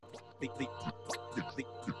The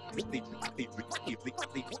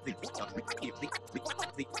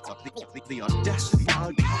audacity.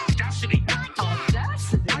 Audacity.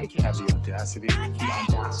 Audacity. I have the audacity. The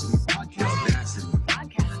audacity. The audacity.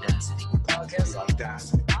 Audacity. The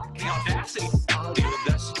audacity. The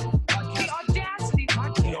audacity. The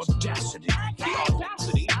audacity. The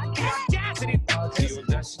audacity. The audacity. The audacity. The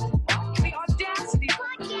audacity. The audacity.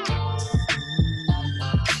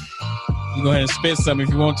 You go ahead and spit something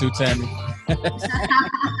if you want to, Tammy. Have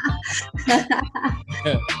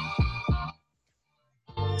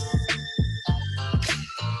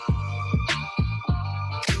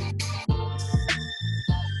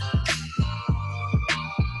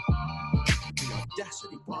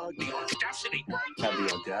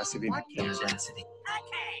the audacity. The audacity.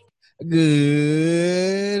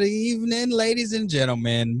 Good evening, ladies and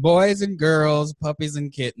gentlemen, boys and girls, puppies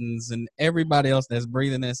and kittens, and everybody else that's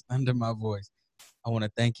breathing this under my voice. I want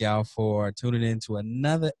to thank y'all for tuning in to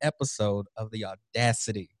another episode of The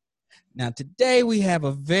Audacity. Now, today we have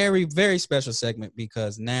a very, very special segment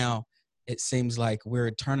because now it seems like we're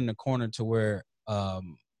turning the corner to where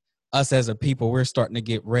us as a people, we're starting to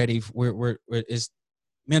get ready.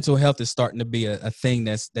 Mental health is starting to be a thing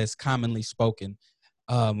that's commonly spoken.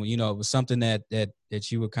 It was something that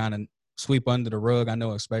you would kind of sweep under the rug. I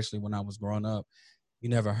know, especially when I was growing up, you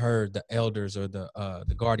never heard the elders or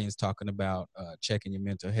the guardians talking about checking your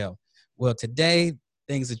mental health. Well, today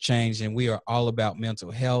things have changed, and we are all about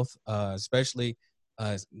mental health, especially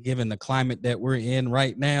given the climate that we're in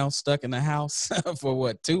right now, stuck in the house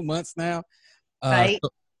for 2 months now. Right.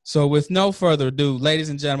 So with no further ado, ladies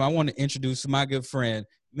and gentlemen, I want to introduce my good friend,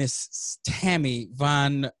 Miss Tammy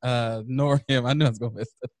von Nordheim. I know I was going to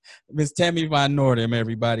mess up. Miss Tammy von Nordheim,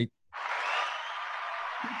 everybody.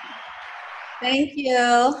 Thank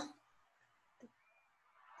you.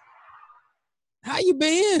 How you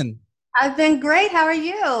been? I've been great. How are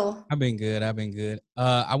you? I've been good.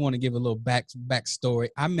 I want to give a little backstory.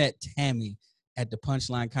 I met Tammy at the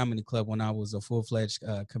Punchline Comedy Club when I was a full-fledged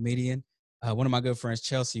comedian. One of my good friends,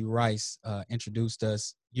 Chelsea Rice, introduced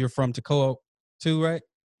us. You're from Toccoa too, right?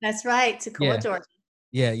 That's right. Toccoa, Georgia.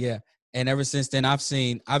 Yeah. And ever since then, I've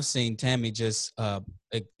seen Tammy just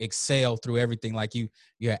excel through everything. Like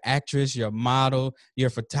you're an actress, you're a model, you're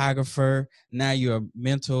a photographer. Now you're a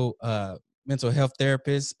mental health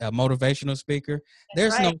therapist, a motivational speaker.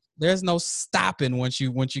 There's no stopping once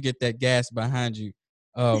you get that gas behind you.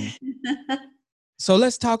 So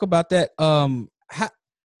let's talk about that.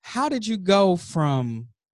 How did you go from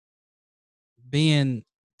being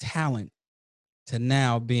talent to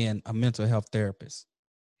now being a mental health therapist?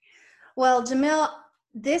 Well, Jamil,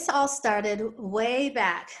 this all started way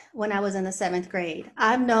back when I was in the 7th grade.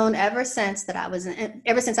 I've known ever since I was in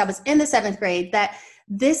the 7th grade that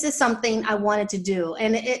this is something I wanted to do.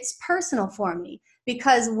 And it's personal for me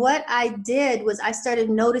because what I did was I started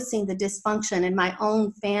noticing the dysfunction in my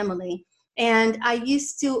own family. And I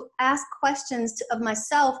used to ask questions of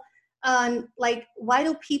myself on like, why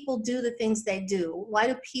do people do the things they do? Why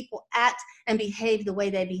do people act and behave the way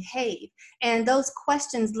they behave? And those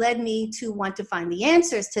questions led me to want to find the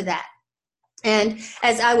answers to that. And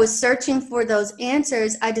as I was searching for those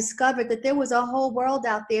answers, I discovered that there was a whole world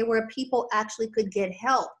out there where people actually could get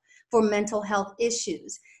help for mental health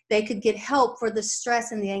issues. They could get help for the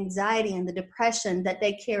stress and the anxiety and the depression that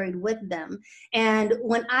they carried with them. And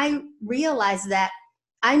when I realized that,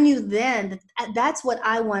 I knew then that that's what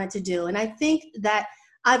I wanted to do. And I think that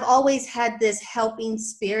I've always had this helping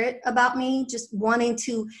spirit about me, just wanting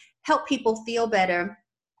to help people feel better,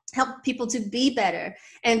 help people to be better.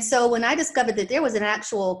 And so when I discovered that there was an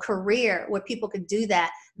actual career where people could do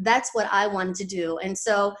that, that's what I wanted to do. And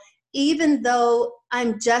so even though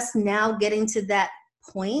I'm just now getting to that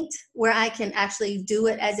point where I can actually do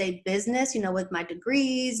it as a business, with my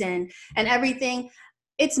degrees and everything,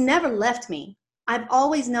 it's never left me. I've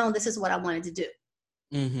always known this is what I wanted to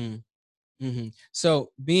do. So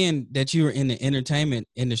being that you were in the entertainment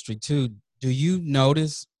industry too, do you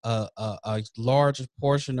notice a large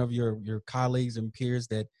portion of your colleagues and peers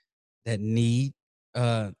that need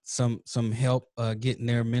some help getting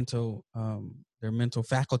their mental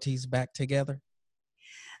faculties back together?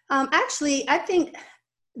 Actually, I think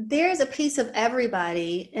there's a piece of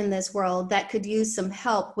everybody in this world that could use some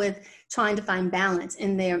help with trying to find balance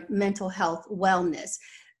in their mental health wellness.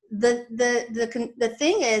 The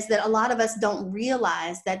thing is that a lot of us don't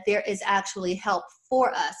realize that there is actually help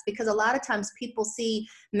for us, because a lot of times people see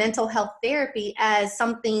mental health therapy as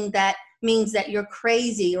something that means that you're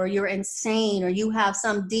crazy or you're insane or you have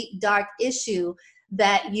some deep, dark issue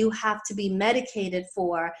that you have to be medicated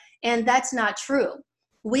for. And that's not true.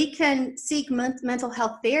 We can seek mental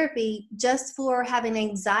health therapy just for having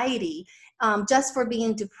anxiety, just for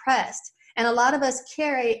being depressed. And a lot of us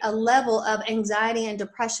carry a level of anxiety and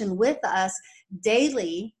depression with us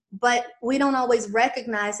daily, but we don't always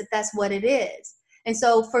recognize that that's what it is. And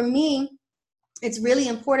so for me, it's really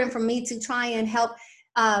important for me to try and help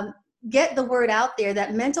um, get the word out there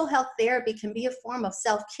that mental health therapy can be a form of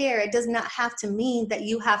self-care. It does not have to mean that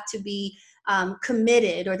you have to be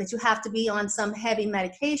committed or that you have to be on some heavy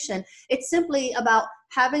medication. It's simply about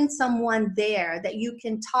having someone there that you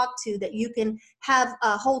can talk to, that you can have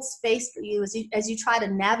hold space for you as you try to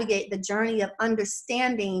navigate the journey of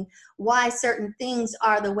understanding why certain things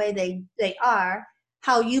are the way they are,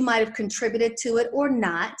 how you might have contributed to it or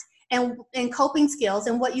not, and coping skills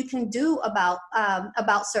and what you can do about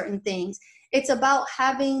certain things. It's about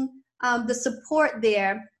having the support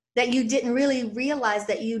there that you didn't really realize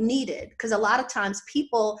that you needed. Because a lot of times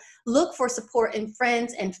people look for support in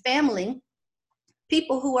friends and family,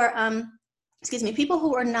 people who are, people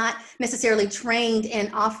who are not necessarily trained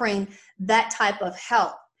in offering that type of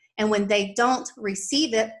help. And when they don't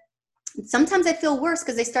receive it, sometimes they feel worse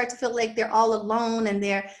because they start to feel like they're all alone and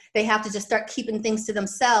they have to just start keeping things to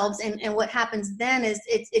themselves. And what happens then is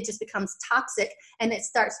it just becomes toxic, and it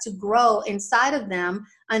starts to grow inside of them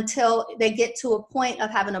until they get to a point of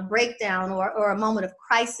having a breakdown or a moment of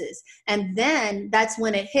crisis. And then that's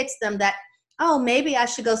when it hits them that, oh, maybe I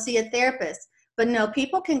should go see a therapist. But no,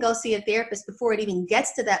 people can go see a therapist before it even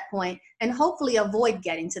gets to that point, and hopefully avoid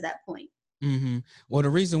getting to that point. Mm-hmm. Well, the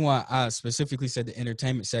reason why I specifically said the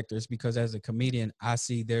entertainment sector is because as a comedian, I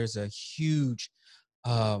see there's a huge,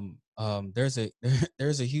 there's a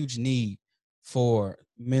there's a huge need for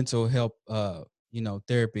mental health,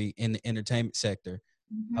 therapy in the entertainment sector.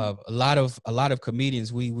 Mm-hmm. A lot of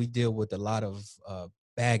comedians, we deal with a lot of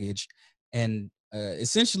baggage, and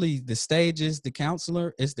essentially the stage is the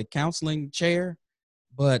counselor, is the counseling chair,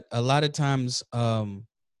 but a lot of times,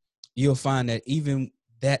 you'll find that even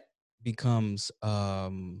that becomes that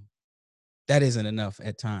isn't enough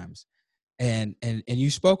at times. And you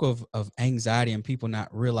spoke of anxiety and people not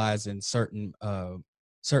realizing certain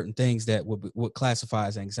things that would classify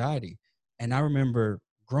as anxiety. And I remember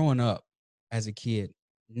growing up as a kid.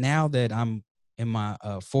 Now that I'm in my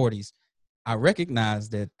 40s, I recognize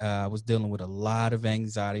that I was dealing with a lot of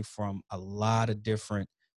anxiety from a lot of different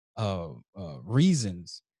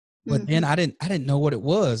reasons. But then Mm-hmm. I didn't know what it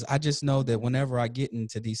was. I just know that whenever I get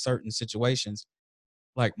into these certain situations,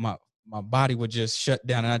 like my body would just shut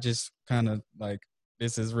down, and I just kind of like,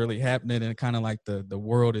 this is really happening, and kind of like the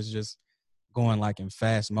world is just going like in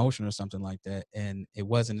fast motion or something like that. And it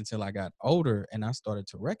wasn't until I got older and I started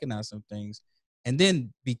to recognize some things, and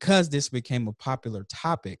then because this became a popular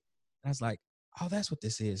topic, I was like, oh, that's what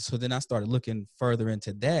this is. So then I started looking further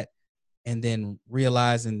into that, and then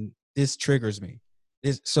realizing this triggers me.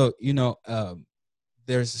 There's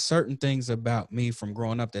certain things about me from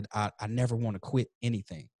growing up that I never want to quit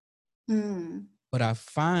anything. Mm. But I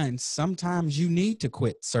find sometimes you need to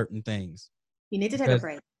quit certain things You need to take a because,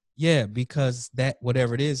 break. yeah, because that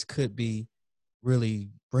whatever it is could be really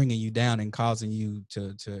bringing you down and causing you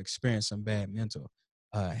to experience some bad mental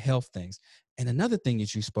health things. And another thing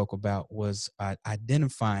that you spoke about was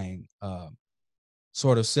identifying,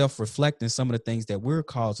 sort of self-reflecting some of the things that we're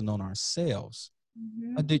causing on ourselves.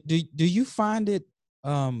 Mm-hmm. Do you find it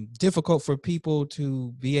difficult for people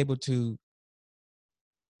to be able to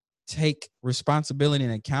take responsibility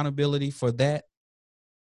and accountability for that,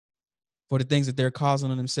 for the things that they're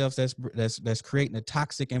causing on themselves, that's creating a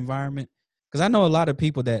toxic environment? Because I know a lot of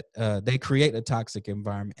people that they create a toxic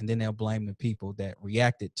environment and then they'll blame the people that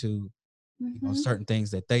reacted to Mm-hmm. certain things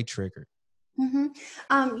that they triggered.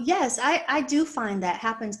 Mm-hmm. Yes, I do find that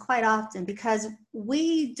happens quite often because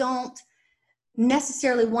we don't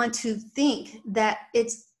necessarily want to think that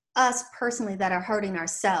it's us personally that are hurting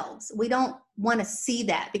ourselves. We don't want to see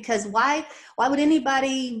that because why would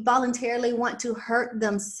anybody voluntarily want to hurt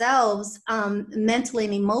themselves mentally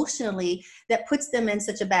and emotionally that puts them in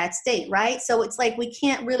such a bad state, right? So it's like we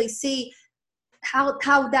can't really see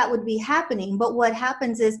how that would be happening. But what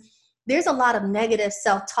happens is there's a lot of negative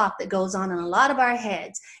self-talk that goes on in a lot of our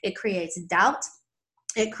heads. It creates doubt.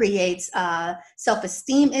 It creates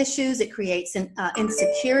self-esteem issues. It creates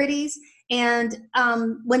insecurities. And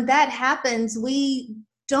when that happens, we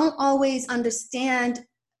don't always understand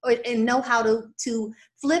and know how to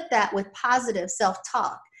flip that with positive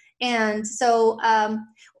self-talk. And so I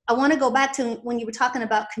want to go back to when you were talking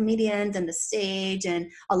about comedians and the stage,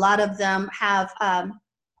 and a lot of them have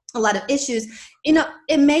a lot of issues.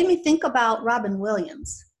 It made me think about Robin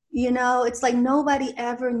Williams. It's like nobody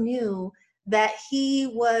ever knew that he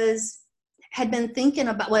was had been thinking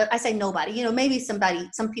about, well, I say nobody, maybe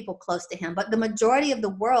some people close to him, but the majority of the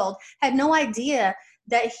world had no idea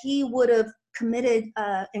that he would have committed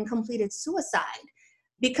and completed suicide,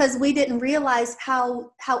 because we didn't realize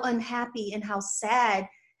how unhappy and how sad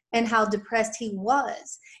and how depressed he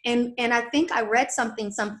was. And I think I read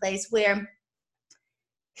something someplace where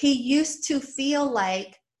he used to feel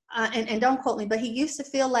like, and don't quote me, but he used to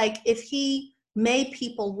feel like if he made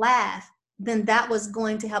people laugh, then that was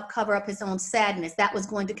going to help cover up his own sadness. That was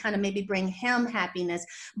going to kind of maybe bring him happiness.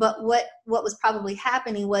 But what was probably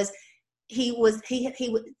happening was he was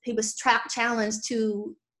challenged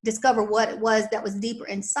to discover what it was that was deeper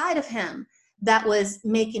inside of him that was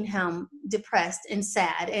making him depressed and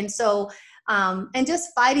sad. And so, and just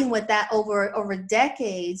fighting with that over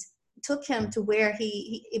decades took him to where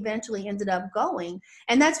he eventually ended up going.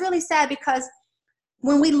 And that's really sad, because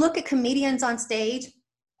when we look at comedians on stage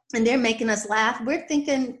and they're making us laugh, we're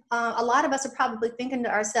thinking, a lot of us are probably thinking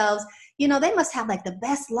to ourselves, they must have like the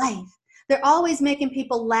best life. They're always making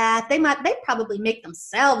people laugh. They probably make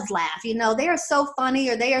themselves laugh. They are so funny,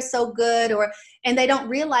 or they are so good, and they don't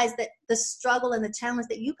realize that the struggle and the challenge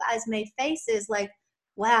that you guys may face is like,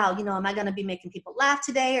 wow, am I going to be making people laugh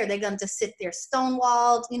today? Or are they going to just sit there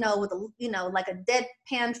stonewalled, with like a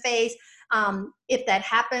deadpan face? If that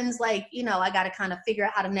happens, like, I got to kind of figure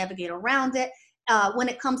out how to navigate around it. When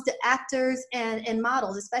it comes to actors and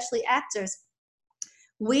models, especially actors,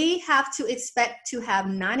 we have to expect to have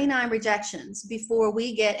 99 rejections before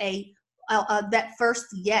we get that first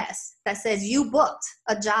yes that says you booked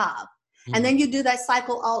a job. Mm-hmm. And then you do that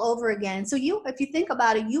cycle all over again. So if you think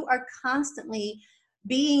about it, you are constantly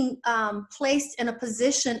being placed in a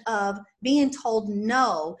position of being told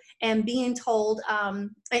no, and being told,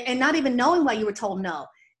 and not even knowing why you were told no.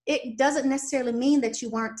 It doesn't necessarily mean that you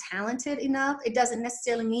weren't talented enough. It doesn't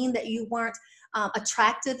necessarily mean that you weren't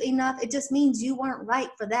attractive enough. It just means you weren't right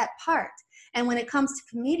for that part. And when it comes to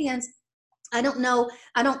comedians, I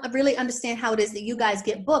don't really understand how it is that you guys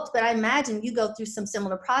get booked, but I imagine you go through some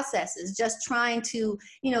similar processes, just trying to,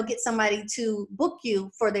 get somebody to book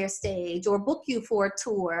you for their stage or book you for a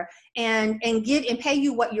tour and pay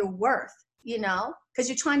you what you're worth, because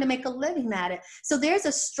you're trying to make a living at it. So there's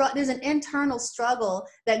an internal struggle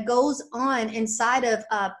that goes on inside of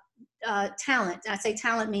talent. I say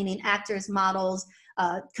talent meaning actors, models,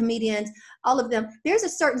 comedians, all of them. There's a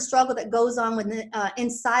certain struggle that goes on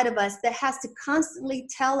inside of us that has to constantly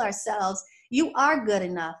tell ourselves, you are good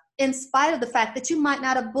enough, in spite of the fact that you might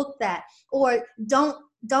not have booked that, or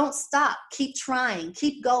don't stop, keep trying,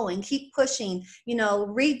 keep going, keep pushing,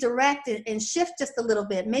 redirect it and shift just a little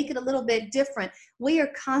bit, make it a little bit different. We are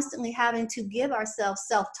constantly having to give ourselves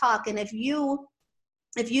self-talk. And if you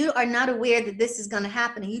are not aware that this is going to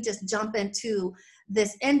happen and you just jump into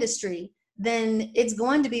this industry, then it's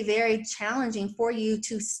going to be very challenging for you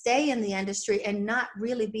to stay in the industry and not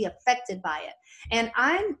really be affected by it. And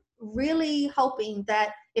I'm really hoping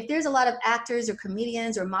that if there's a lot of actors or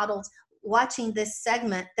comedians or models watching this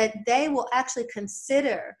segment, that they will actually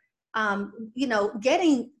consider,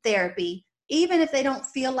 getting therapy, even if they don't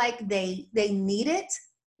feel like they need it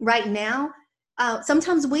right now.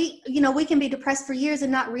 Sometimes we can be depressed for years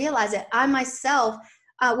and not realize it. I myself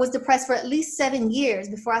was depressed for at least 7 years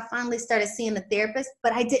before I finally started seeing a therapist,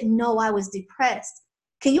 but I didn't know I was depressed.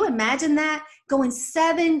 Can you imagine that? Going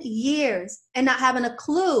 7 years and not having a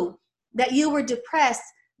clue that you were depressed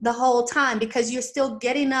the whole time, because you're still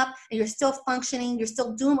getting up and you're still functioning, you're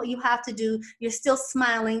still doing what you have to do, you're still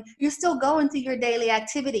smiling, you're still going through your daily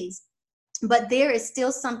activities, but there is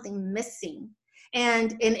still something missing.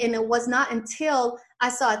 And it was not until I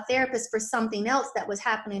saw a therapist for something else that was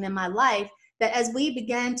happening in my life that, as we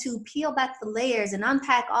began to peel back the layers and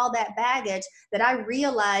unpack all that baggage, that I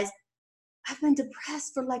realized I've been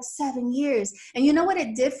depressed for like 7 years. And you know what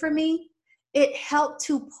it did for me? It helped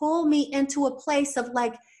to pull me into a place of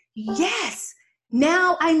like, yes,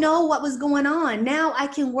 now I know what was going on. Now I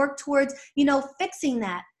can work towards, fixing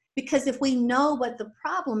that. Because if we know what the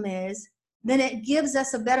problem is, then it gives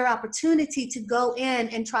us a better opportunity to go in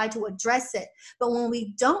and try to address it. But when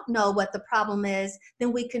we don't know what the problem is,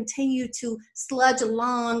 then we continue to sludge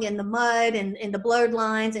along in the mud and in the blurred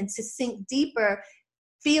lines and to sink deeper,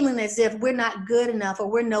 feeling as if we're not good enough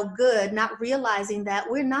or we're no good, not realizing that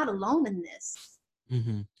we're not alone in this.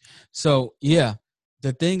 Mm-hmm. So, yeah,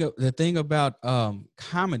 the thing about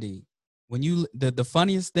comedy, when the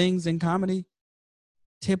funniest things in comedy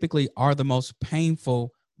typically are the most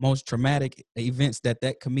painful, most traumatic events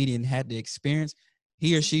that comedian had to experience.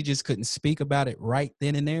 He or she just couldn't speak about it right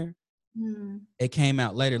then and there. It came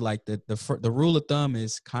out later. Like the rule of thumb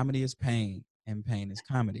is comedy is pain and pain is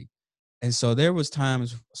comedy. And so there was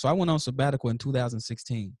times, so I went on sabbatical in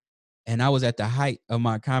 2016, and I was at the height of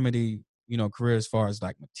my comedy, career as far as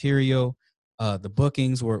like material. The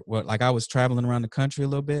bookings were like I was traveling around the country a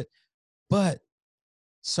little bit, but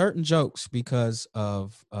certain jokes, because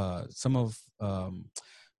of some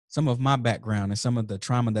of my background and some of the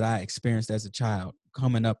trauma that I experienced as a child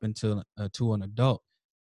coming up into to an adult,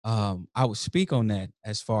 I would speak on that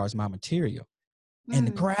as far as my material. And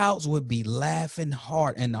the Mm, crowds would be laughing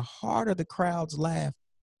hard. And the harder the crowds laughed,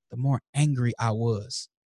 the more angry I was.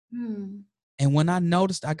 mm, And when I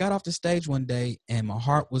noticed, I got off the stage one day and my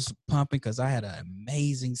heart was pumping because I had an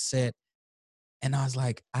amazing set. And I was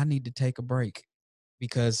like, I need to take a break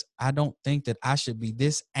because I don't think that I should be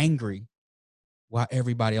this angry while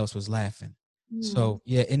everybody else was laughing. mm, So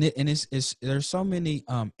yeah, and it's there's so many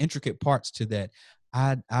intricate parts to that.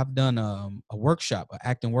 I've done a workshop, an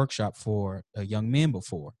acting workshop for young men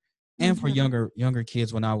before, and for mhm, younger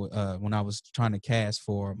kids when I was trying to cast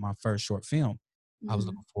for my first short film. I was mm,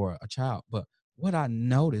 looking for a child, but what I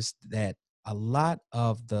noticed that a lot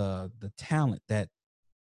of the talent that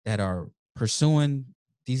are pursuing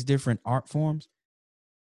these different art forms,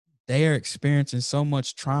 they are experiencing so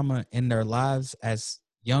much trauma in their lives as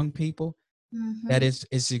young people that mhm,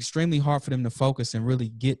 it's extremely hard for them to focus and really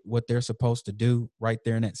get what they're supposed to do right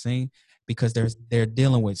there in that scene because they're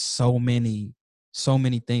dealing with so many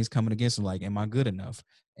things coming against them. Like, am I good enough?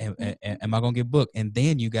 mhm, Am I gonna get booked? And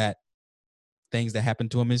then you got things that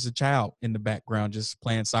happened to him as a child in the background, just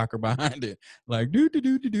playing soccer behind it, like do do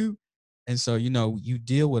do do do. And so you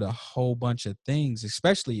deal with a whole bunch of things,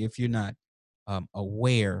 especially if you're not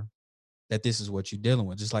aware that this is what you're dealing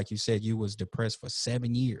with. Just like you said, you was depressed for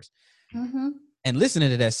 7 years. mhm. And listening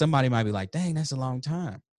to that, somebody might be like, dang, that's a long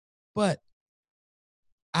time. But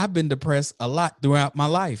I've been depressed a lot throughout my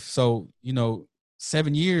life. So,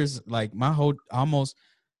 7 years, like my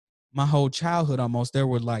whole childhood almost, there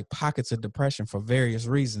were like pockets of depression for various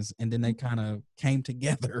reasons. And then they kind of came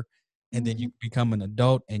together. And then you Mhm. become an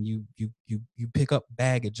adult and you pick up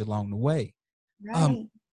baggage along the way. Um, Right.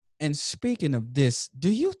 and speaking of this, do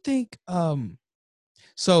you think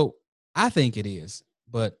so I think it is,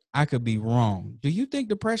 but I could be wrong. Do you think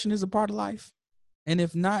depression is a part of life? And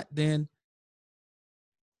if not, then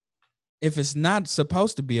if it's not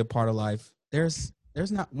supposed to be a part of life, there's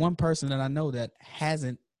not one person that I know that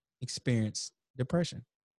hasn't experienced depression.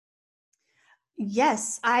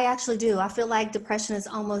 Yes, I actually do. I feel like depression is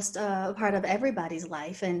almost a part of everybody's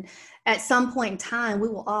life. And at some point in time, we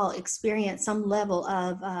will all experience some level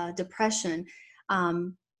of depression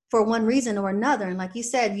um, for one reason or another. And like you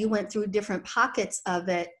said, you went through different pockets of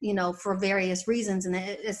it, for various reasons. And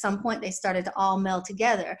at some point, they started to all meld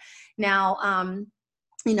together. Now,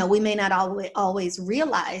 we may not always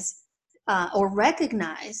realize or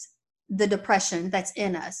recognize the depression that's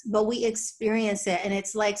in us, but we experience it. And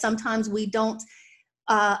it's like sometimes we don't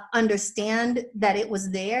understand that it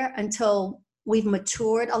was there until we've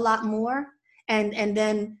matured a lot more and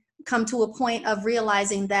then come to a point of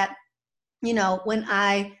realizing that, when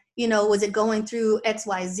I, was it going through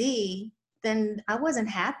XYZ, then I wasn't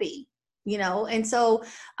happy, and so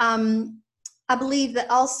I believe that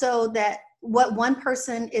also that what one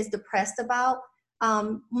person is depressed about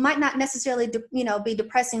might not necessarily, be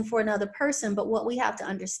depressing for another person. But what we have to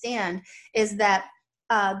understand is that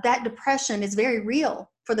that depression is very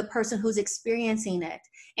real for the person who's experiencing it,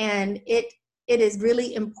 and it is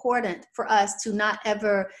really important for us to not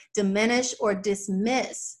ever diminish or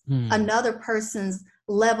dismiss Hmm. another person's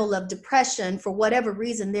level of depression for whatever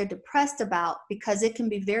reason they're depressed about, because it can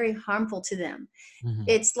be very harmful to them. Hmm.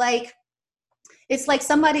 It's like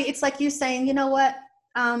you saying, you know what,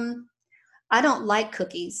 um, I don't like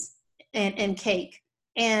cookies and cake.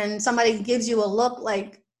 And somebody gives you a look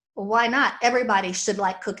like, well, why not? Everybody should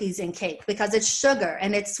like cookies and cake because it's sugar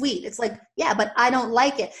and it's sweet. It's like, yeah, but I don't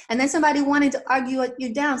like it. And then somebody wanted to argue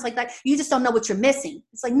you down. It's like that. You just don't know what you're missing.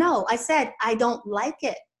 It's like, no, I said, I don't like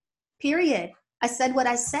it. Period. I said what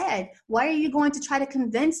I said. Why are you going to try to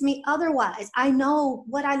convince me otherwise? I know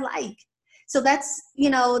what I like. So that's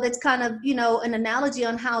kind of, an analogy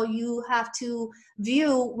on how you have to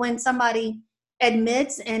view when somebody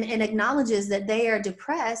admits and acknowledges that they are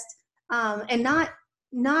depressed, and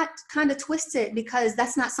not kind of twist it because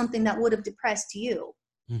that's not something that would have depressed you.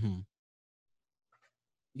 Hmm.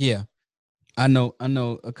 Yeah, I know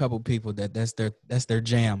a couple people that's their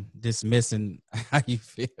jam, dismissing how you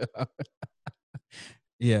feel.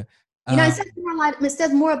 Yeah. It Um, says it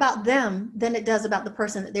says more about them than it does about the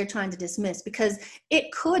person that they're trying to dismiss, because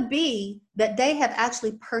it could be that they have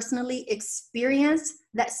actually personally experienced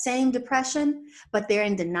that same depression, but they're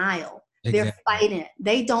in denial. They're Exactly. fighting it.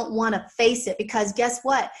 They don't want to face it, because guess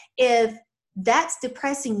what? If that's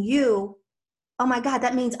depressing you, oh my God,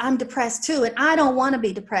 that means I'm depressed too. And I don't want to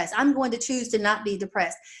be depressed. I'm going to choose to not be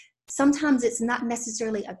depressed. Sometimes it's not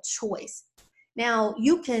necessarily a choice. Now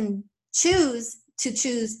you can choose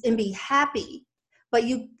and be happy, but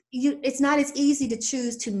it's not as easy to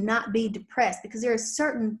choose to not be depressed, because there are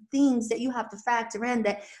certain things that you have to factor in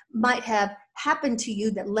that might have happened to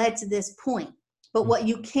you that led to this point. But what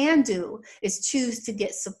you can do is choose to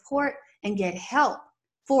get support and get help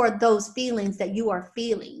for those feelings that you are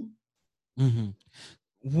feeling. Mm-hmm.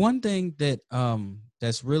 One thing that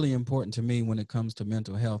that's really important to me when it comes to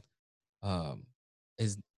mental health um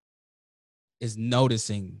is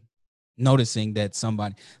noticing that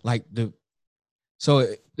somebody, like the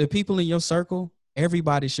people in your circle,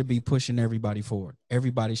 everybody should be pushing everybody forward.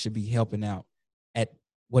 Everybody should be helping out at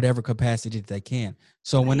whatever capacity that they can.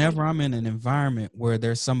 So Right. whenever I'm in an environment where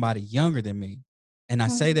there's somebody younger than me, and I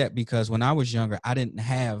say Mhm. that because when I was younger, I didn't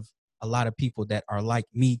have a lot of people that are like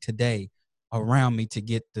me today around me to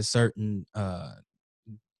get the certain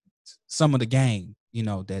some of the game,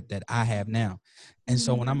 that I have now. And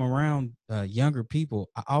so when I'm Mhm. around younger people,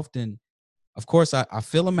 I often, of course, I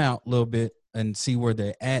fill them out a little bit and see where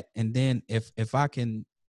they're at. And then if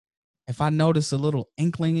I notice a little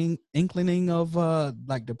inkling of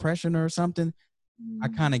like depression or something, I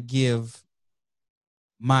kind of give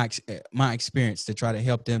my experience to try to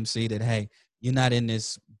help them see that, hey, you're not in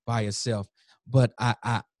this by yourself. But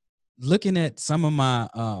I looking at some of my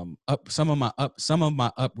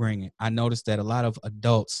upbringing, I noticed that a lot of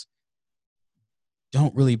adults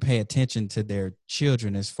don't really pay attention to their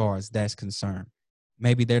children as far as that's concerned.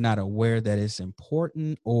 Maybe they're not aware that it's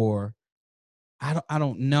important, or I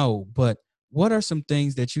don't know. But what are some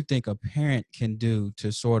things that you think a parent can do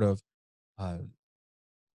to sort of uh,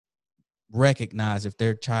 recognize if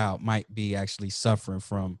their child might be actually suffering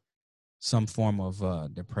from some form of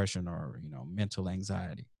depression or mental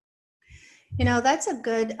anxiety? That's a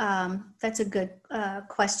good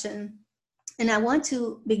question. And I want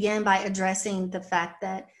to begin by addressing the fact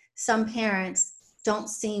that some parents don't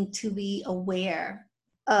seem to be aware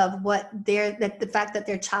of that the fact that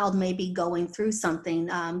their child may be going through something,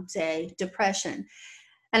 say depression.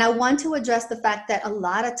 And I want to address the fact that a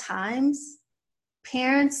lot of times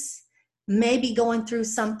parents may be going through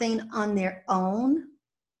something on their own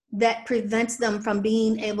that prevents them from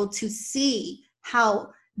being able to see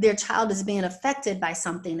how their child is being affected by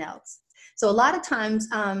something else. So a lot of times,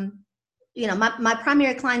 my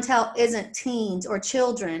primary clientele isn't teens or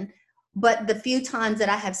children, but the few times that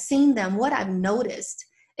I have seen them, what I've noticed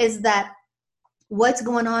is that what's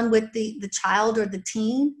going on with the child or the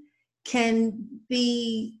teen can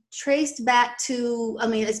be traced back to, I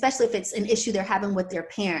mean, especially if it's an issue they're having with their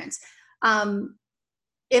parents. Um,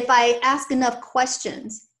 if I ask enough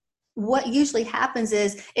questions, what usually happens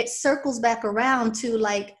is it circles back around to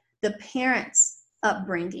like the parents'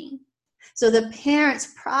 upbringing. So the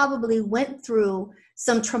parents probably went through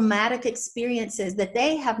some traumatic experiences that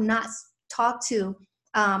they have not talked to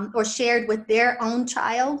or shared with their own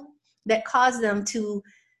child, that caused them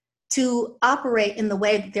to operate in the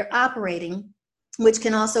way that they're operating, which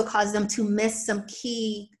can also cause them to miss some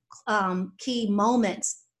key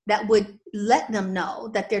moments that would let them know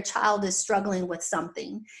that their child is struggling with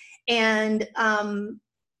something. And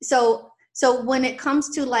so when it comes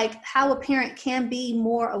to like how a parent can be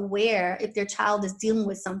more aware if their child is dealing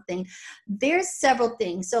with something, there's several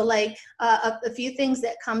things. So like a few things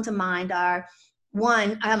that come to mind are,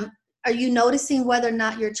 one, are you noticing whether or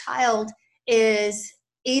not your child is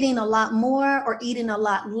eating a lot more or eating a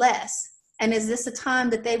lot less? And is this a time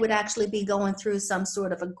that they would actually be going through some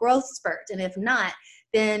sort of a growth spurt? And if not,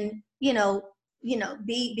 then,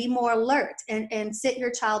 be more alert and sit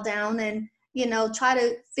your child down and, try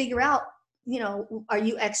to figure out, are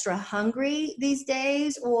you extra hungry these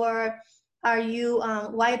days? Or are you,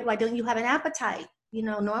 why don't you have an appetite?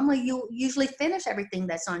 Normally you usually finish everything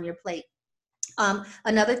that's on your plate.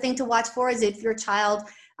 Another thing to watch for is if your child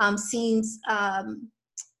seems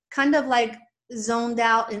kind of like zoned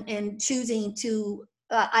out and choosing to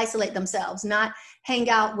isolate themselves, not hang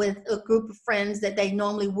out with a group of friends that they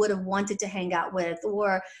normally would have wanted to hang out with,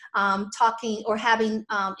 or talking or having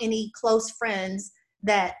any close friends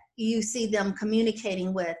that you see them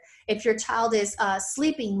communicating with. If your child is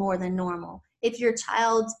sleeping more than normal, if your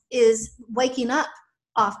child is waking up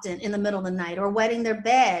often in the middle of the night, or wetting their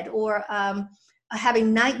bed, or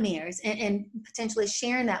having nightmares, and potentially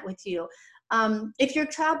sharing that with you. If your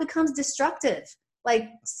child becomes destructive, like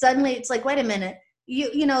suddenly it's like, wait a minute,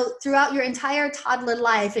 throughout your entire toddler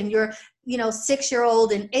life and your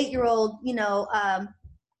 6-year-old and 8-year-old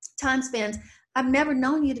time spans, I've never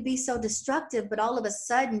known you to be so destructive, but all of a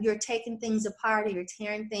sudden you're taking things apart, or you're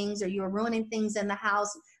tearing things, or you're ruining things in the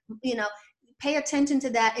house. You know, pay attention to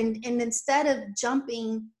that. And instead of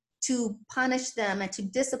jumping to punish them and to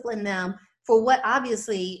discipline them for what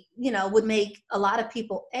obviously, would make a lot of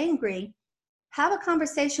people angry, have a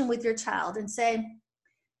conversation with your child and say,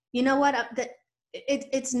 you know what,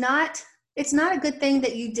 it's not a good thing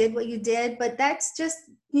that you did what you did, but that's just,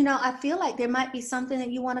 I feel like there might be something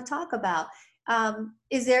that you want to talk about.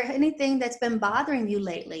 Is there anything that's been bothering you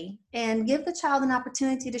lately? And give the child an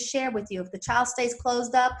opportunity to share with you. If the child stays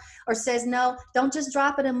closed up or says no, don't just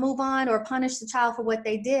drop it and move on or punish the child for what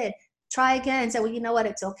they did. Try again and say, well, you know what,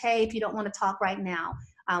 it's okay if you don't want to talk right now.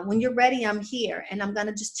 When you're ready, I'm here, and I'm going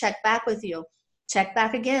to just check back with you. Check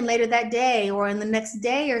back again later that day or in the next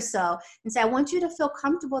day or so and say, I want you to feel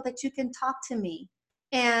comfortable that you can talk to me.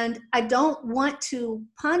 And I don't want to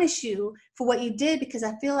punish you for what you did, because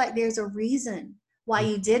I feel like there's a reason why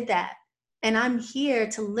you did that. And I'm here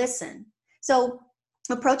to listen. So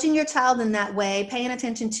approaching your child in that way, paying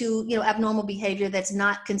attention to, abnormal behavior that's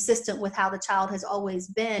not consistent with how the child has always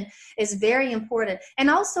been, is very important. And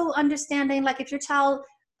also understanding, like, if your child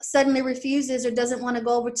suddenly refuses or doesn't want to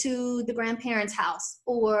go over to the grandparents' house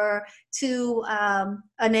or to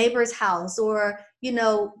a neighbor's house, or,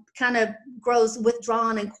 kind of grows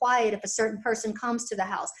withdrawn and quiet if a certain person comes to the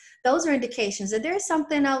house, those are indications that there's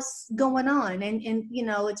something else going on. And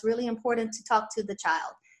it's really important to talk to the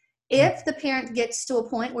child. If the parent gets to a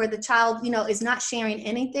point where the child, is not sharing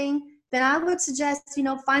anything, then I would suggest,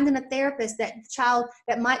 finding a therapist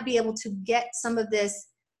that might be able to get some of this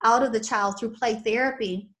out of the child through play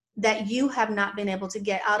therapy that you have not been able to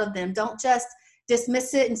get out of them. Don't just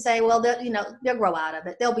dismiss it and say, well, they'll grow out of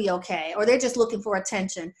it. They'll be okay. Or they're just looking for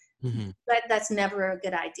attention. But that's never a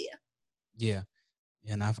good idea. Yeah.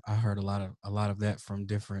 And I heard a lot of that from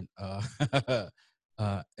different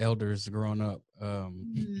elders growing up.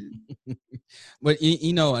 But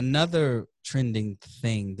another trending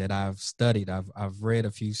thing that I've studied, I've read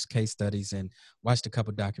a few case studies and watched a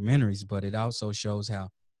couple documentaries, but it also shows how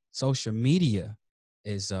social media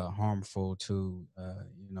is harmful to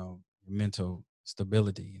mental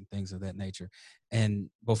stability and things of that nature. And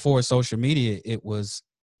before social media,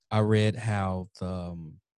 I read how the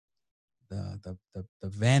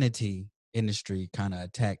vanity industry kind of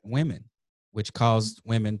attacked women, which caused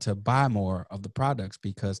women to buy more of the products,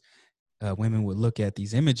 because women would look at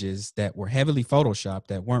these images that were heavily photoshopped,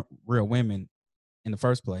 that weren't real women in the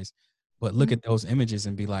first place, but look at those images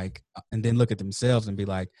and be like, and then look at themselves and be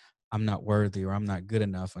like, I'm not worthy, or I'm not good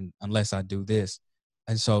enough unless I do this.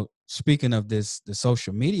 And so, speaking of the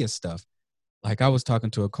social media stuff, like, I was talking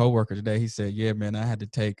to a coworker today. He said, yeah, man, I had to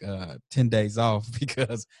take 10 days off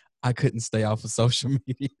because I couldn't stay off of social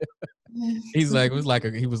media. He's like, he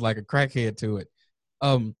was like a crackhead to it.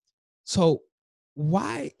 So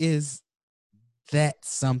why is that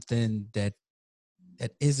something that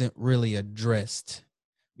isn't really addressed?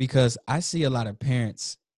 Because I see a lot of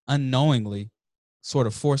parents unknowingly sort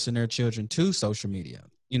of forcing their children to social media.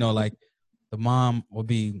 Like, the mom will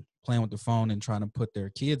be playing with the phone and trying to put their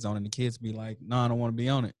kids on, and the kids be like, no, I don't want to be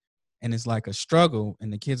on it. And it's like a struggle,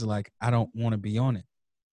 and the kids are like, I don't want to be on it.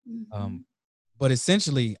 But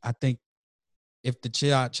essentially, I think if the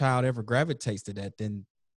child ever gravitates to that, then,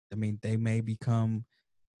 I mean, they may become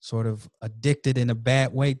sort of addicted in a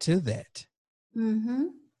bad way to that.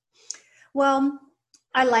 Well,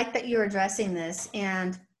 I like that you're addressing this.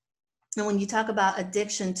 And when you talk about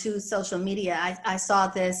addiction to social media, I saw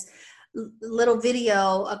this little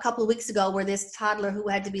video a couple of weeks ago where this toddler, who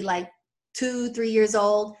had to be like 2-3 years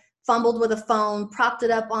old, fumbled with a phone, propped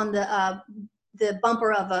it up on the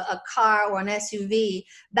bumper of a car or an SUV,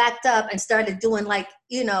 backed up and started doing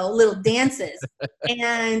little dances.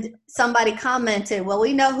 And somebody commented, well,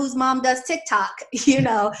 we know whose mom does TikTok,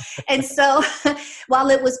 And so while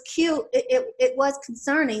it was cute, it was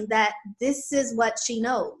concerning that this is what she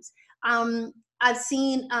knows. I've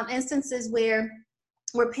seen instances where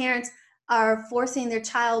parents are forcing their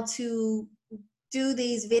child to do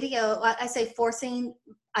these I say forcing,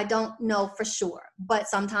 I don't know for sure, but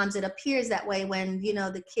sometimes it appears that way when,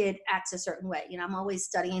 the kid acts a certain way. I'm always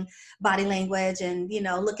studying body language and,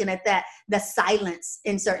 looking at the silence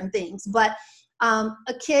in certain things. But a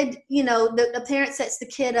kid, the parent sets the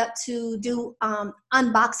kid up to do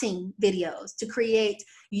unboxing videos, to create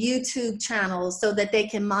YouTube channels so that they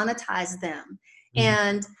can monetize them.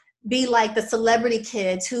 And be like the celebrity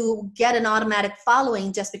kids who get an automatic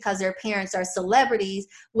following just because their parents are celebrities,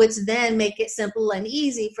 which then make it simple and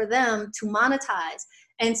easy for them to monetize.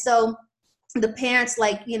 And so the parents,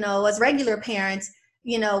 as regular parents,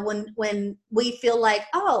 when we feel like,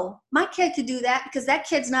 oh, my kid could do that because that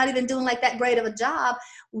kid's not even doing like that great of a job.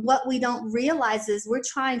 What we don't realize is we're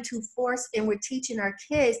trying to force and we're teaching our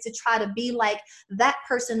kids to try to be like that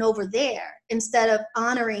person over there instead of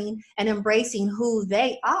honoring and embracing who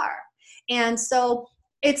they are. And so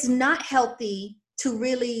it's not healthy to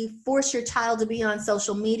really force your child to be on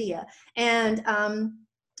social media. And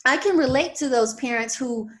I can relate to those parents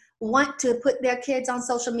who want to put their kids on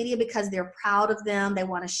social media because they're proud of them. They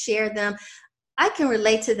want to share them. I can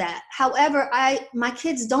relate to that. However, my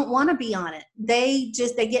kids don't want to be on it. They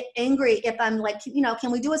get angry if I'm like,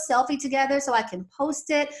 can we do a selfie together so I can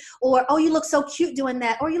post it? Or, oh, you look so cute doing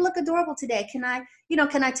that. Or you look adorable today. Can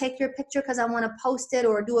I take your picture because I want to post it,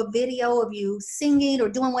 or do a video of you singing or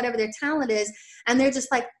doing whatever their talent is? And they're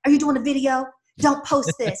just like, are you doing a video? Don't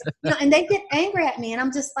post this. And they get angry at me, and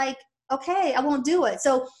I'm just like, okay, I won't do it.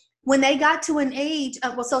 So when they got to an age,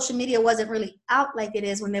 social media wasn't really out like it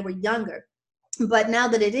is when they were younger. But now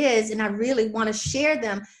that it is, and I really want to share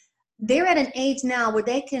them, they're at an age now where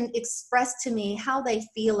they can express to me how they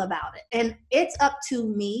feel about it. And it's up to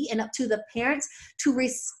me and up to the parents to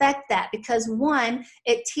respect that, because one,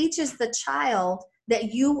 it teaches the child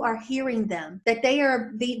that you are hearing them, that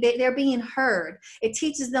they're being heard. It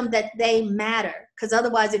teaches them that they matter, because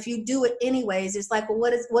otherwise, if you do it anyways, it's like, well,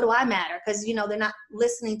 what do I matter? Because they're not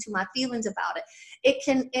listening to my feelings about it. It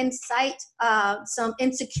can incite some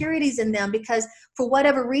insecurities in them, because for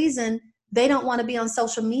whatever reason they don't want to be on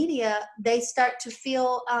social media. They start to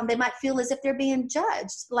feel they might feel as if they're being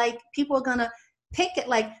judged. Like people are gonna pick at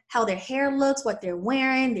like how their hair looks, what they're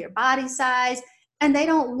wearing, their body size, and they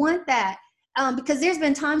don't want that. Because there's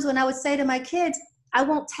been times when I would say to my kids, I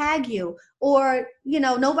won't tag you, or,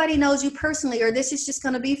 nobody knows you personally, or this is just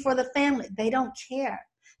going to be for the family. They don't care.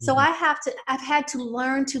 So I've had to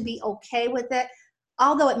learn to be okay with it,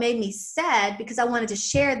 although it made me sad because I wanted to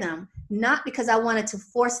share them, not because I wanted to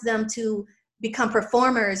force them to become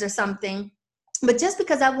performers or something, but just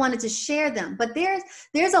because I wanted to share them. But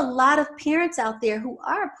there's a lot of parents out there who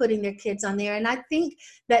are putting their kids on there. And I think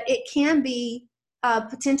that it can be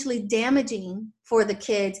potentially damaging for the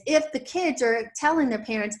kids if the kids are telling their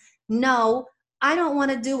parents, no, I don't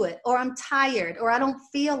want to do it, or I'm tired, or I don't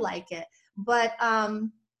feel like it. But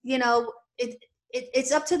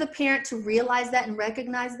it's up to the parent to realize that and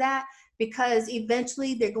recognize that, because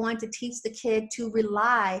eventually they're going to teach the kid to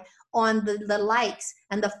rely on the likes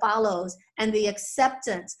and the follows and the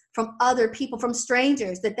acceptance from other people, from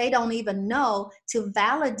strangers that they don't even know, to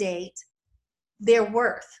validate their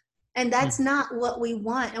worth. And that's not what we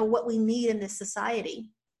want or what we need in this society.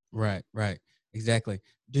 Right. Exactly.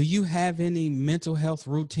 Do you have any mental health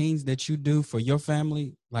routines that you do for your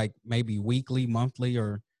family, like maybe weekly, monthly,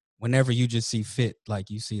 or whenever you just see fit, like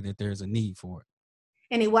you see that there's a need for it?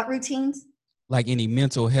 Any what routines? Like any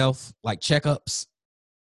mental health, like checkups?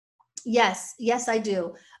 Yes, I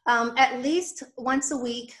do. At least once a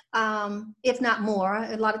week, if not more.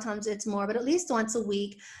 A lot of times it's more, but at least once a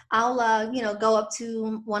week, I'll, go up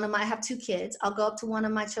to I have 2 kids. I'll go up to one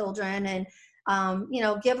of my children and,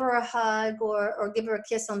 give her a hug or give her a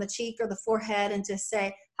kiss on the cheek or the forehead and just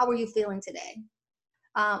say, how are you feeling today?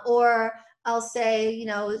 Or I'll say,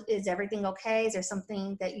 is everything okay? Is there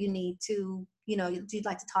something that you need to, you'd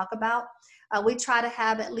like to talk about? We try to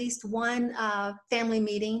have at least one family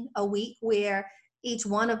meeting a week where each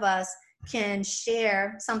one of us can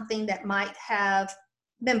share something that might have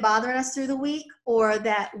been bothering us through the week, or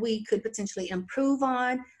that we could potentially improve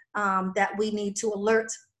on, that we need to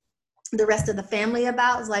alert the rest of the family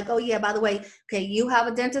about. It's like, oh yeah, by the way, okay, you have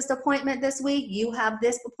a dentist appointment this week, you have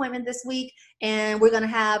this appointment this week, and we're going to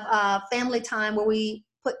have family time where we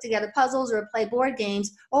put together puzzles or play board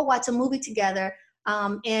games or watch a movie together.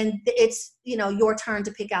 And it's, your turn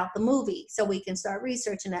to pick out the movie so we can start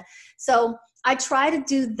researching that. So I try to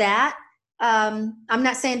do that. I'm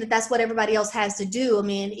not saying that that's what everybody else has to do. I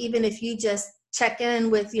mean, even if you just check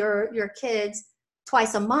in with your kids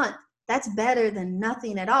twice a month, that's better than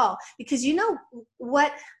nothing at all. Because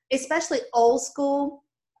what, especially old school,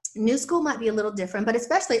 new school might be a little different, but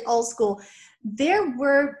especially old school, there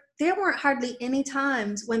weren't hardly any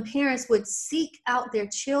times when parents would seek out their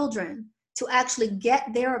children to actually get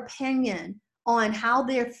their opinion on how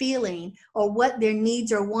they're feeling or what their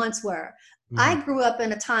needs or wants were. I grew up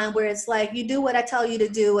in a time where it's like, you do what I tell you to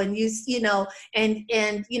do, and I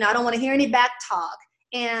don't want to hear any back talk.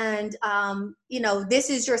 And, this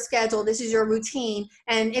is your schedule, this is your routine.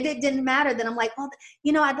 And it didn't matter. Then I'm like, well,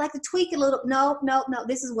 I'd like to tweak a little. No,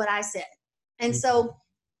 this is what I said. And so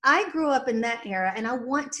I grew up in that era, and I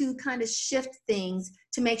want to kind of shift things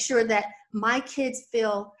to make sure that my kids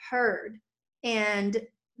feel heard and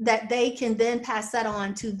that they can then pass that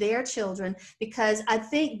on to their children, because I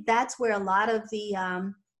think that's where a lot of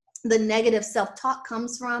the negative self-talk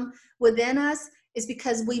comes from within us, is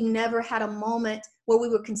because we never had a moment where we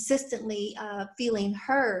were consistently feeling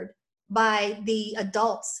heard by the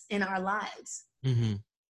adults in our lives. Mm-hmm.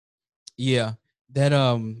 Yeah, that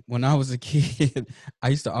when I was a kid, I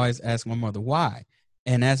used to always ask my mother why.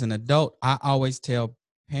 And as an adult, I always tell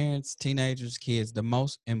parents, teenagers, kids, the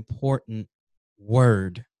most important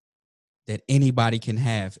word that anybody can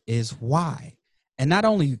have is why. And not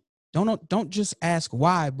only don't just ask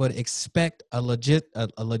why, but expect a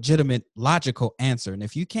legitimate logical answer. And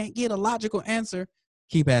if you can't get a logical answer,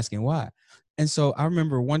 keep asking why. And so I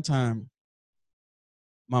remember one time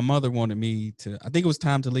my mother wanted me to, I think it was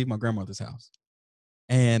time to leave my grandmother's house.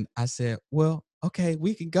 And I said, well, okay,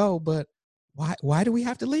 we can go, but why do we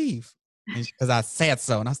have to leave? And because I said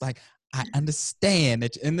so. And I was like, I understand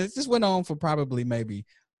that. And this just went on for probably maybe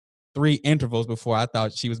 3 intervals before I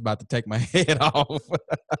thought she was about to take my head off.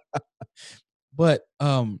 But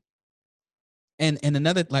and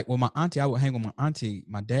another, like with my auntie, I would hang with my auntie,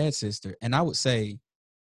 my dad's sister, and I would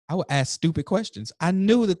ask stupid questions. I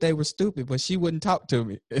knew that they were stupid, but she wouldn't talk to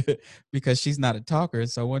me because she's not a talker. And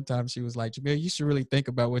so one time she was like, Jamil, you should really think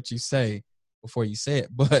about what you say before you say it.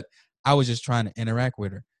 But I was just trying to interact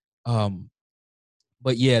with her.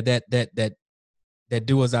 But yeah, that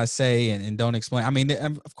do as I say and don't explain. I mean,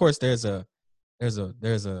 of course there's a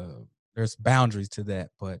there's boundaries to that,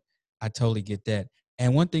 but I totally get that.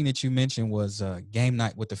 And one thing that you mentioned was game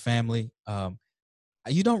night with the family.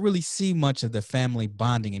 You don't really see much of the family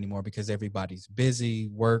bonding anymore because everybody's busy,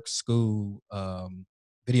 work, school,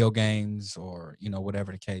 video games, or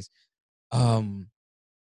whatever the case. Um,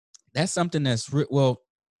 that's something that's well,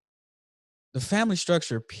 the family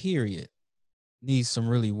structure period needs some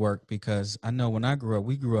really work, because I know when I grew up,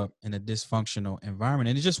 we grew up in a dysfunctional environment,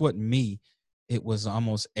 and it just wasn't me. It was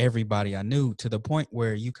almost everybody I knew, to the point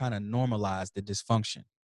where you kind of normalize the dysfunction. And,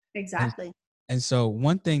 Exactly. and so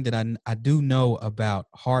one thing that I do know about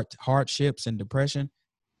hardships and depression,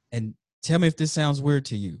 and tell me if this sounds weird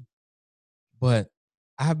to you, but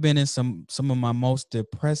I've been in some of my most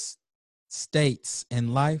depressed stages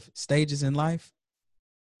in life,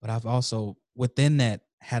 but I've also within that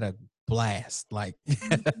had a blast. Like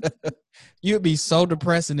you'd be so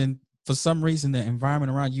depressing, and for some reason the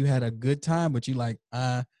environment around you had a good time, but you like,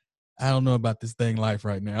 I don't know about this thing life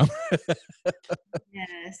right now.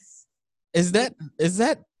 Yes. Is Yeah.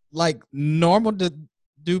 that like normal?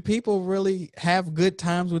 Do people really have good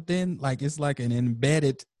times within, like it's like an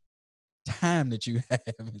embedded time that you have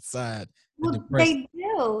inside the Well, depressed?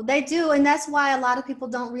 they do, and that's why a lot of people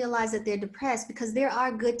don't realize that they're depressed, because there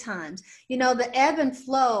are good times. The ebb and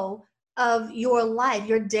flow of your life,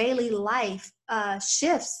 your daily life,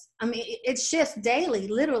 shifts. I mean, it shifts daily,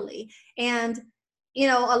 literally, and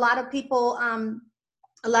a lot of people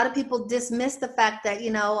dismiss the fact that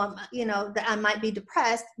that I might be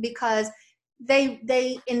depressed, because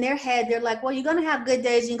they in their head they're like, well, you're going to have good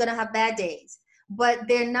days, you're going to have bad days, but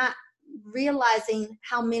they're not realizing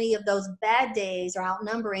how many of those bad days are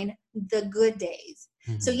outnumbering the good days.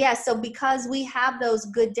 So Mhm. yes, so because we have those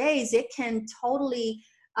good days, it can totally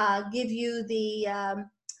give you the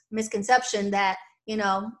misconception that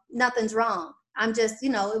nothing's wrong. I'm just,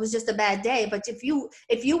 it was just a bad day. But if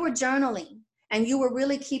you were journaling and you were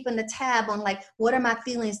really keeping the tab on, like, what are my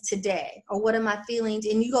feelings today, or what are my feelings,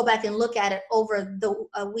 and you go back and look at it over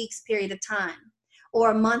a week's period of time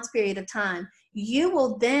or a month's period of time, you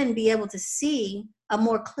will then be able to see a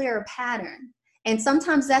more clearer pattern. And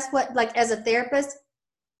sometimes that's what, like, as a therapist,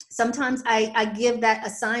 sometimes I give that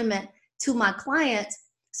assignment to my clients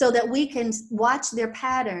so that we can watch their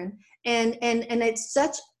pattern. And it's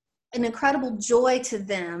such an incredible joy to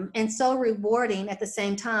them, and so rewarding at the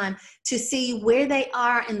same time, to see where they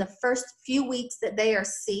are in the first few weeks that they are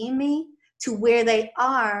seeing me, to where they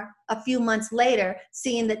are a few months later,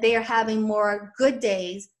 seeing that they are having more good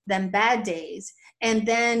days than bad days. And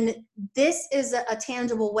then this is a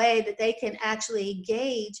tangible way that they can actually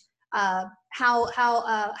gauge how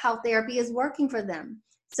therapy is working for them.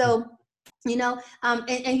 So,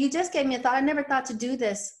 and you just gave me a thought. I never thought to do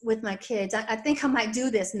this with my kids. I think I might do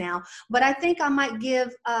this now, but I think I might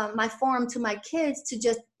give my form to my kids to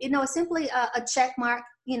just, simply a check mark,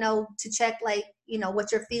 to check, like,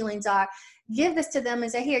 what your feelings are. Give this to them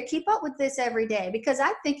and say, here, keep up with this every day, because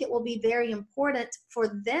I think it will be very important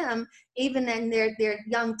for them, even in their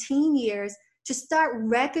young teen years, to start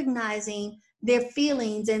recognizing their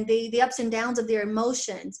feelings and the ups and downs of their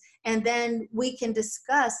emotions, And then we can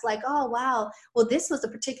discuss like, oh, wow, well, this was a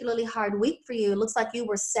particularly hard week for you. It looks like you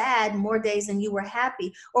were sad more days than you were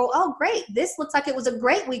happy. Or, oh, great, this looks like it was a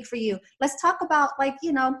great week for you. Let's talk about like,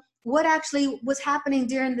 what actually was happening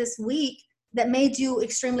during this week that made you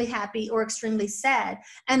extremely happy or extremely sad.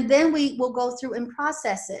 And then we will go through and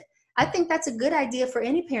process it. I think that's a good idea for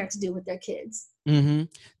any parent to do with their kids. Mm-hmm.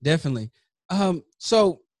 Definitely.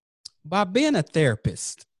 So by being a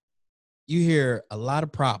therapist, you hear a lot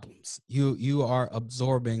of problems. You are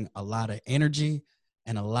absorbing a lot of energy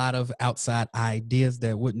and a lot of outside ideas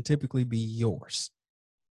that wouldn't typically be yours.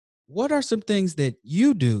 What are some things that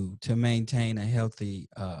you do to maintain a healthy,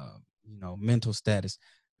 mental status?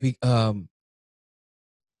 Be- Um,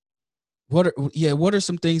 what are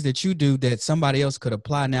some things that you do that somebody else could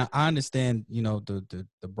apply? Now, I understand, the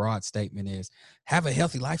broad statement is have a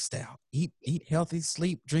healthy lifestyle, eat healthy,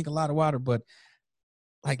 sleep, drink a lot of water, but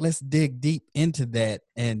like let's dig deep into that.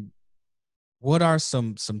 And what are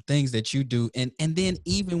some things that you do? And then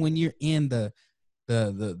even when you're in the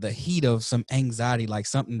heat of some anxiety, like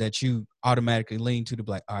something that you automatically lean to be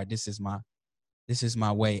like, all right, this is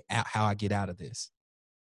my way out, how I get out of this.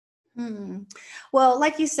 Well,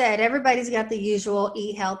 like you said, everybody's got the usual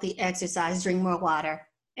eat healthy, exercise, drink more water,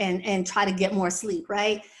 and try to get more sleep,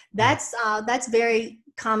 right? That's very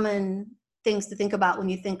common things to think about when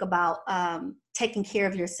you think about taking care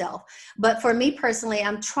of yourself. But for me personally,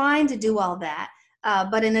 I'm trying to do all that.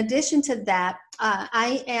 But in addition to that,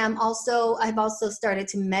 I've also started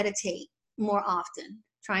to meditate more often,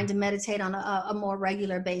 trying to meditate on a more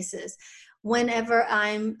regular basis. Whenever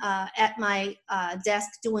I'm at my desk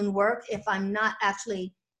doing work, if I'm not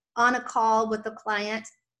actually on a call with a client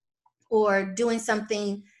or doing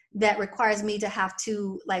something that requires me to have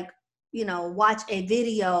to watch a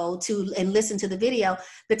video and listen to the video,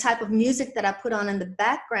 the type of music that I put on in the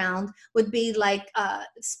background would be like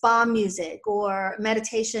spa music or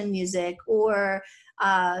meditation music or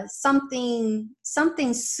something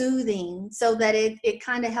soothing, so that it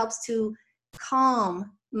kind of helps to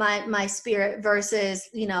calm my spirit versus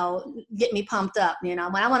get me pumped up. When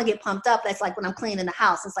I want to get pumped up, that's like when I'm cleaning the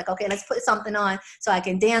house. It's like, okay, let's put something on so I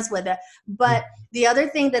can dance with it. But the other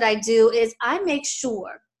thing that I do is I make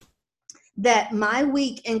sure that my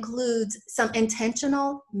week includes some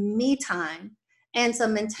intentional me time and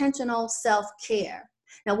some intentional self-care.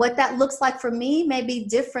 Now, what that looks like for me may be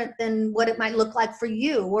different than what it might look like for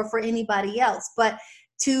you or for anybody else. But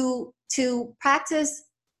to practice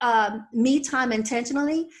me time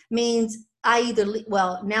intentionally means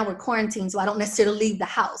now we're quarantined, so I don't necessarily leave the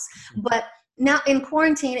house. But now in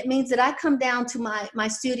quarantine, it means that I come down to my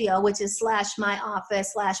studio, which is / my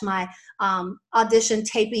office / my audition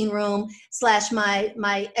taping room /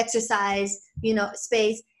 my exercise,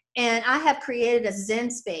 space. And I have created a Zen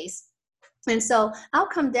space. And so I'll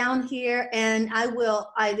come down here and I will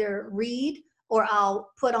either read or I'll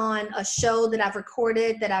put on a show that I've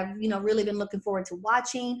recorded that I've, really been looking forward to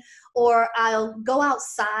watching, or I'll go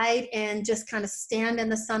outside and just kind of stand in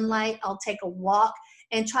the sunlight. I'll take a walk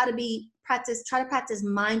and try to practice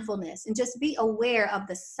mindfulness and just be aware of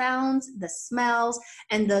the sounds, the smells,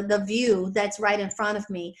 and the view that's right in front of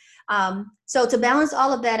me. So to balance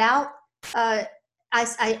all of that out,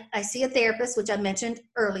 I see a therapist, which I mentioned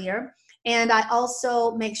earlier, and I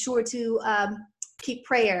also make sure to keep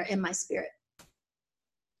prayer in my spirit.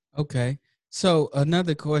 Okay. So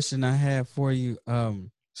another question I have for you,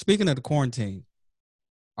 speaking of the quarantine,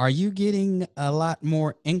 are you getting a lot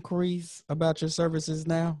more inquiries about your services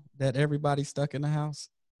now that everybody's stuck in the house?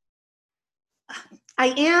 I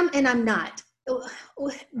am and I'm not.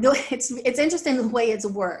 It's interesting the way it's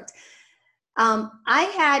worked.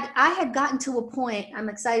 I had gotten to a point, I'm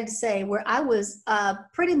excited to say, where I was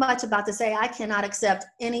pretty much about to say I cannot accept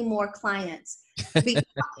any more clients.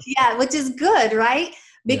 Yeah, which is good, right?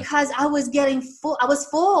 Because I was getting full. I was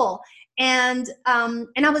full, and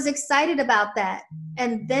I was excited about that.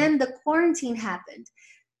 And then the quarantine happened.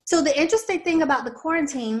 So the interesting thing about the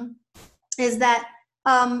quarantine is that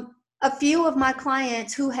a few of my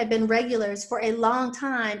clients who had been regulars for a long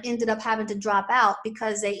time ended up having to drop out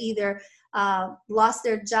because they either lost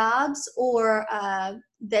their jobs or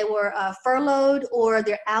they were furloughed or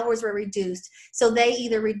their hours were reduced. So they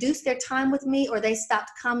either reduced their time with me or they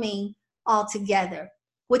stopped coming altogether,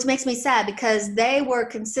 which makes me sad because they were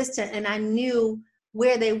consistent and I knew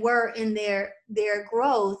where they were in their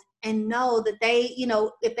growth and know that they,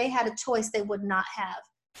 if they had a choice, they would not have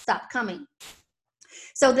stopped coming.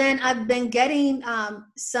 So then I've been getting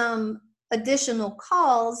some additional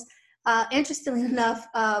calls, interestingly enough,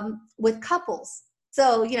 with couples.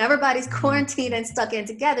 So, everybody's Mm. quarantined and stuck in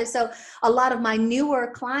together. So a lot of my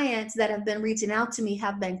newer clients that have been reaching out to me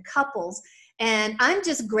have been couples. And I'm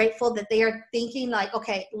just grateful that they are thinking like,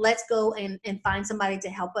 okay, let's go and find somebody to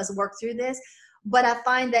help us work through this. But I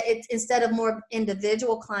find that it's, instead of more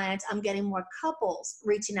individual clients, I'm getting more couples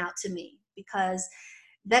reaching out to me, because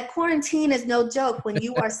that quarantine is no joke when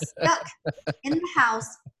you are stuck in the house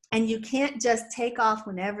and you can't just take off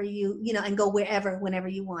whenever and go wherever, whenever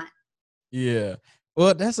you want. Yeah.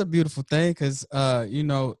 Well, that's a beautiful thing because a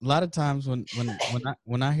lot of times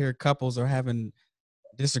when I hear couples are having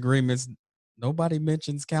disagreements, nobody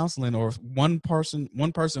mentions counseling, or one person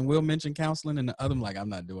will mention counseling and the other like, I'm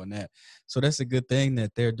not doing that. So that's a good thing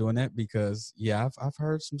that they're doing that, because I've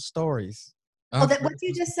heard some stories. Oh, I've that heard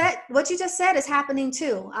some what you just said is happening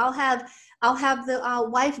too. I'll have the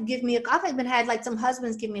wife give me I've even had like some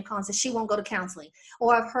husbands give me a call and say she won't go to counseling.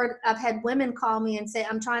 Or I've had women call me and say,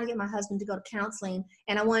 I'm trying to get my husband to go to counseling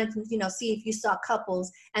and I wanted to, see if you saw couples,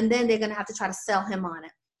 and then they're going to have to try to sell him on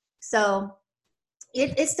it. So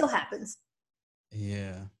it still happens.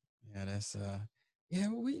 Yeah. Yeah, that's yeah,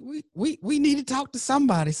 we need to talk to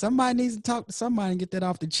somebody. Somebody needs to talk to somebody and get that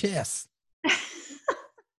off the chest.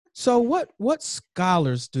 So what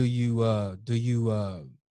scholars do you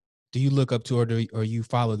look up to, or you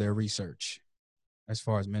follow their research as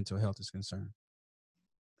far as mental health is concerned?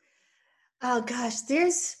 Oh gosh,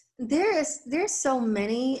 there's so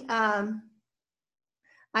many. I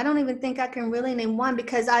don't even think I can really name one,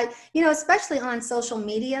 because especially on social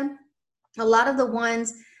media, a lot of the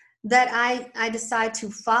ones that I decide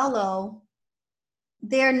to follow,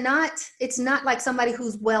 it's not like somebody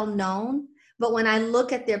who's well known, but when I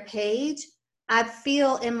look at their page, I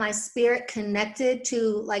feel in my spirit connected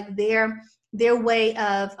to like their way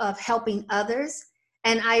of helping others.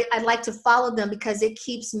 And I like to follow them because it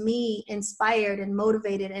keeps me inspired and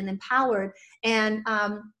motivated and empowered. And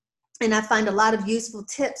I find a lot of useful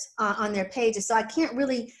tips on their pages. So I can't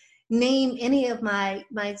really name any of my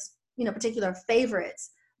particular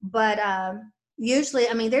favorites, but usually,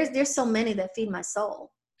 I mean, there's so many that feed my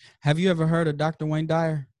soul. Have you ever heard of Dr. Wayne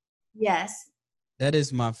Dyer? Yes,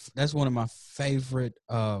 That's one of my favorite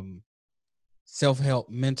self-help,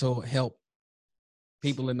 mental help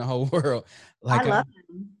people in the whole world. I Like love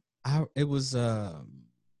him. it was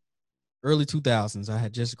early 2000s. I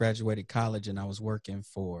had just graduated college and I was working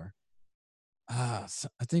for I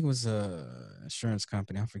think it was a insurance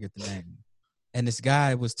company. I forget the name. And this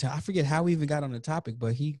guy I forget how we even got on the topic,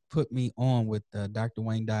 but he put me on with Dr.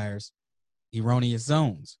 Wayne Dyer's Erroneous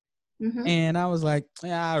Zones. Hmm. And I was like,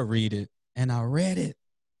 yeah, I'll read it. And I read it.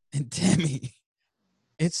 And Tammy,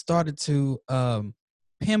 it started to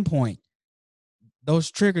pinpoint those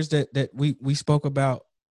triggers that we spoke about,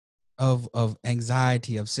 of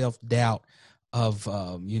anxiety, of self-doubt, of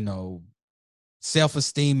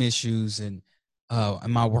self-esteem issues, and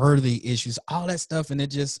my worthy issues, all that stuff. And it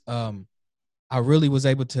just I really was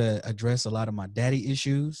able to address a lot of my daddy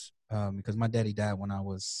issues, because my daddy died when I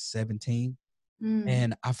was 17. Mm.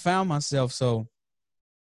 And I found myself, so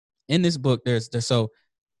in this book, there's so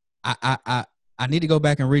I I I I need to go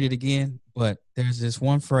back and read it again, but there's this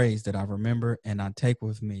one phrase that I remember and I take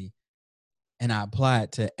with me, and I apply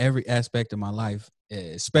it to every aspect of my life,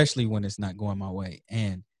 especially when it's not going my way.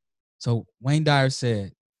 And so Wayne Dyer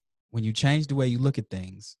said, when you change the way you look at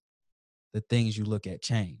things, the things you look at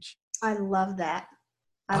change. I love that.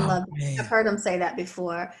 I Oh love that. I've man. heard him say that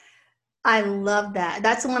before. I love that.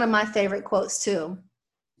 That's one of my favorite quotes too.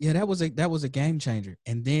 Yeah, that was a game changer.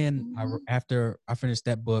 And then Mhm. after I finished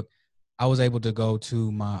that book, I was able to go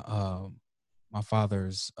to my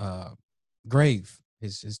father's grave,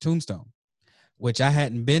 his tombstone, which I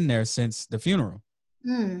hadn't been there since the funeral.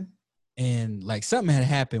 Mm. And like something had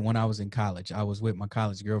happened when I was in college. I was with my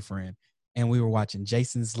college girlfriend and we were watching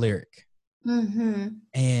Jason's Lyric. Mm-hmm.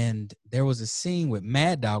 And there was a scene with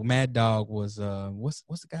Mad Dog. Mad Dog was what's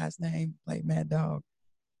the guy's name? Played Mad Dog.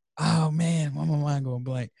 Oh man, why my mind going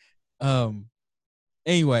blank? Um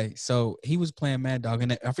anyway, so he was playing Mad Dog,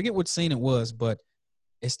 and I forget what scene it was, but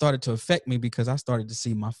it started to affect me because I started to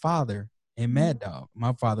see my father in Mad Dog.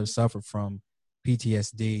 My father suffered from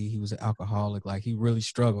PTSD. He was an alcoholic. Like he really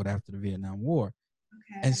struggled after the Vietnam War.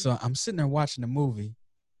 And Okay. so I'm sitting there watching the movie,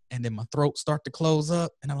 and then my throat start to close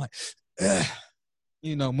up, and I'm like, ugh,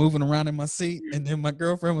 moving around in my seat. And then my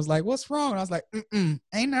girlfriend was like, "What's wrong?" And I was like, "Ain't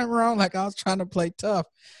nothing wrong." Like I was trying to play tough.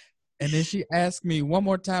 And then she asked me one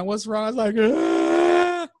more time, "What's wrong?" I was like,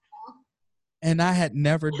 ugh. And I had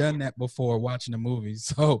never done that before watching a movie.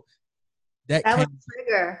 So that That was came, a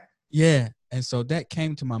trigger. yeah. And so that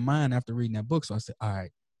came to my mind after reading that book. So I said, all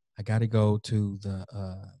right, I got to go to the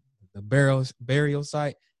burial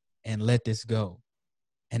site and let this go.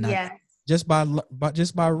 And I Yes.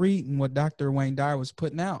 just by reading what Dr. Wayne Dyer was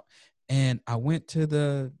putting out, and I went to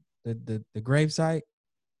the gravesite,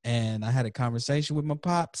 and I had a conversation with my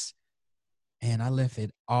pops, and I left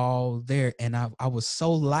it all there. And I was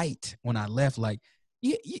so light when I left. Like,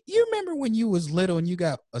 you remember when you was little and you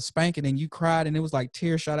got a spanking and you cried and it was like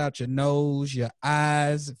tears shot out your nose, your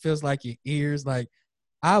eyes, it feels like your ears. Like,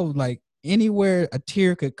 I was like, anywhere a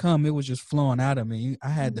tear could come, it was just flowing out of me. I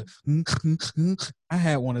had I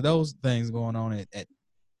had one of those things going on at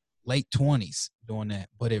late 20s doing that,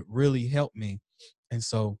 but it really helped me. And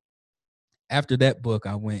so after that book,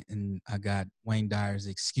 I went and I got Wayne Dyer's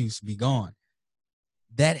Excuse Be Gone.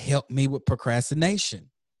 That helped me with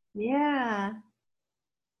procrastination. Yeah.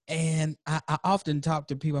 And I often talk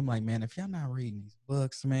to people. I'm like, man, if y'all not reading these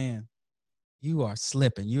books, man, you are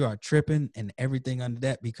slipping. You are tripping and everything under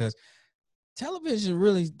that, because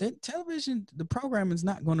the programming is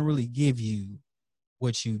not going to really give you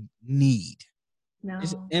what you need. No.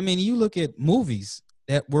 I mean, you look at movies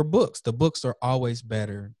that were books. The books are always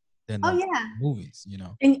better than Oh the yeah. movies, you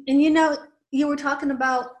know. And you were talking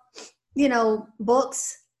about,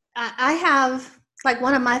 books. I have like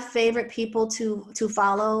one of my favorite people to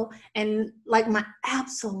follow, and like my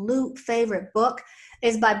absolute favorite book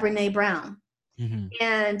is by Brene Brown. Mm-hmm.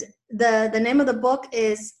 And the name of the book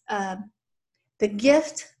is The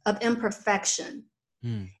Gift of Imperfection.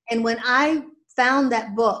 Mm. And when I found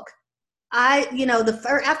that book,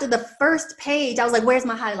 after the first page, I was like, where's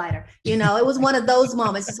my highlighter? It was one of those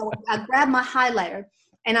moments. So I grabbed my highlighter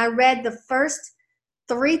and I read the first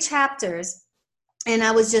 3 chapters, and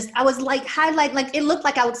I was like highlighting, like it looked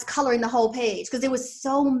like I was coloring the whole page because there was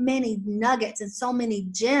so many nuggets and so many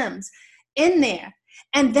gems in there.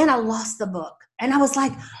 And then I lost the book and I was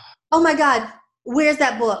like, oh my God, where's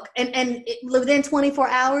that book? And within 24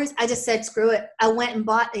 hours, I just said, screw it. I went and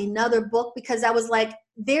bought another book because I was like,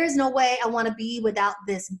 there's no way I want to be without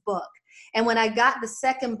this book. And when I got the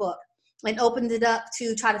second book and opened it up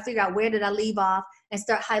to try to figure out where did I leave off and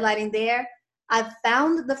start highlighting there, I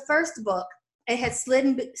found the first book. It had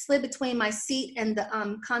slid between my seat and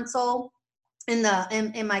the console in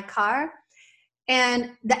my car.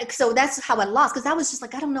 And so that's how I lost, because I was just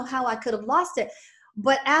like, I don't know how I could have lost it.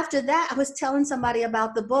 But after that, I was telling somebody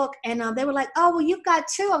about the book, and they were like, oh, well, you've got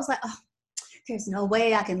 2. I was like, oh, there's no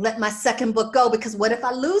way I can let my second book go, because what if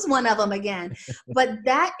I lose one of them again? But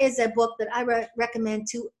that is a book that I recommend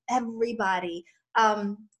to everybody.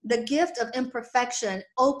 The Gift of Imperfection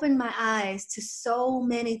opened my eyes to so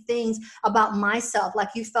many things about myself, like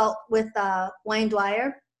you felt with Wayne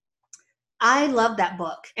Dyer. I love that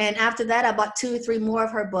book. And after that, I bought 2 or 3 more of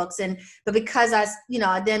her books. But because I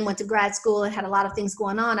then went to grad school and had a lot of things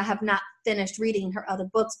going on, I have not finished reading her other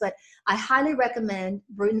books. But I highly recommend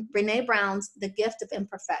Brene Brown's The Gift of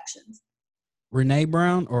Imperfections. Renee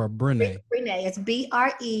Brown or Brene? Brene. It's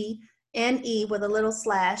Brene with a little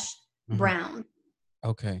slash Brown.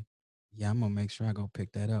 Okay. Yeah, I'm going to make sure I go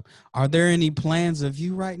pick that up. Are there any plans of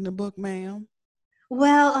you writing a book, ma'am?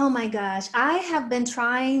 Well, oh my gosh, I have been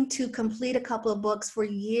trying to complete a couple of books for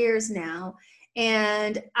years now.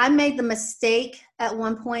 And I made the mistake at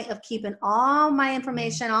one point of keeping all my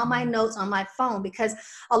information, all my notes on my phone, because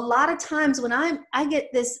a lot of times when I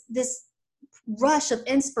get this rush of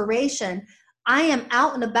inspiration, I am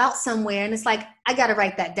out and about somewhere and it's like, I got to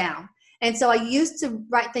write that down. And so I used to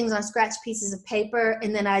write things on scratch pieces of paper,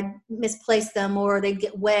 and then I'd misplace them or they'd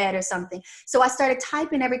get wet or something. So I started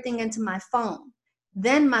typing everything into my phone.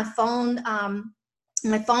 Then my phone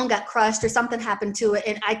got crushed or something happened to it,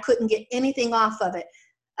 and I couldn't get anything off of it.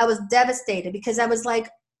 I was devastated because I was like,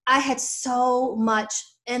 I had so much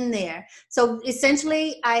in there. So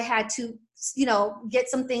essentially I had to, get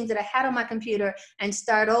some things that I had on my computer and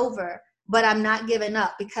start over. But I'm not giving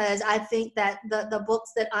up, because I think that the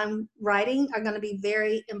books that I'm writing are going to be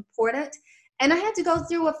very important. And I had to go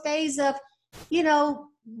through a phase of,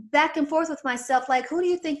 back and forth with myself, like, who do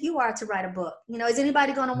you think you are to write a book? Is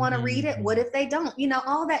anybody going to want to read it? What if they don't?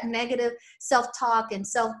 All that negative self-talk and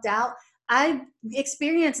self-doubt. I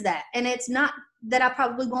experienced that. And it's not that I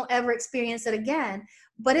probably won't ever experience it again,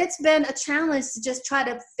 but it's been a challenge to just try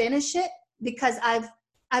to finish it, because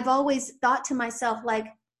I've always thought to myself, like,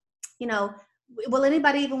 will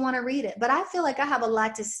anybody even want to read it? But I feel like I have a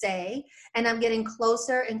lot to say, and I'm getting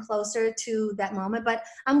closer and closer to that moment, but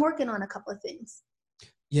I'm working on a couple of things.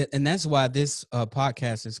 Yeah, and that's why this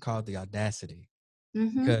podcast is called The Audacity,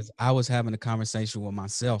 because I was having a conversation with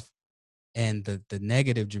myself, and the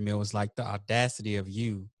negative, Jamil, was like the audacity of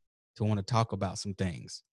you to want to talk about some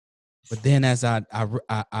things. But then as I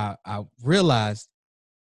realized,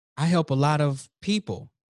 I help a lot of people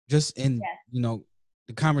just in,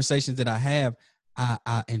 the conversations that I have.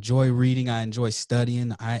 I enjoy reading. I enjoy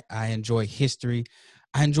studying. I enjoy history.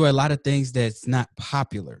 I enjoy a lot of things that's not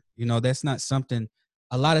popular. You know, that's not something.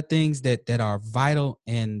 A lot of things that are vital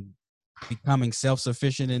in becoming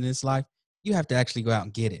self-sufficient in this life. You have to actually go out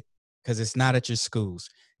and get it because it's not at your schools.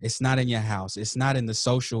 It's not in your house. It's not in the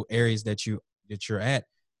social areas that you're at.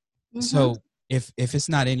 Mm-hmm. So if it's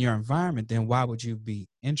not in your environment, then why would you be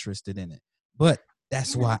interested in it? But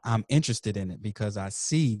that's Yeah. why I'm interested in it, because I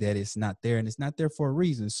see that it's not there, and it's not there for a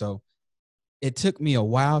reason. So it took me a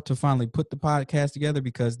while to finally put the podcast together,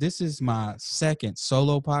 because this is my second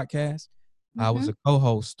solo podcast. I was Mm-hmm. a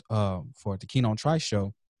co-host for the Keen on Trice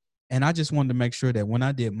show, and I just wanted to make sure that when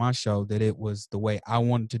I did my show, that it was the way I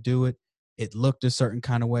wanted to do it. It looked a certain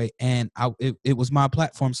kind of way, and it was my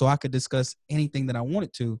platform, so I could discuss anything that I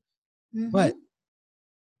wanted to. But Mm-hmm.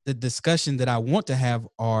 the discussion that I want to have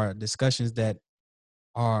are discussions that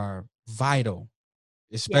are vital,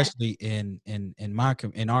 Yes. especially in our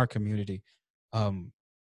community. Um,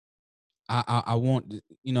 I want,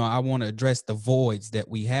 I want to address the voids that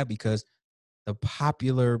we have, because the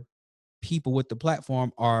popular people with the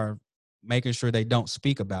platform are making sure they don't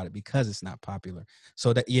speak about it because it's not popular.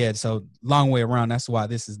 So so long way around. That's why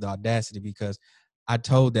this is the audacity, because I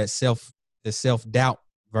told the self doubt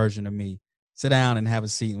version of me, sit down and have a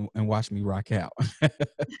seat and watch me rock out.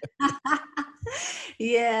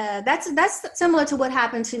 Yeah, that's similar to what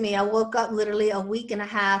happened to me. I woke up literally a week and a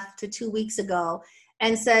half to 2 weeks ago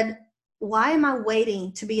and said, "Why am I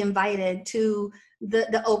waiting to be invited to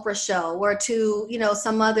the Oprah show or to,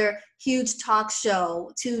 some other huge talk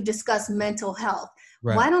show to discuss mental health?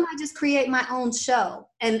 Right. Why don't I just create my own show?"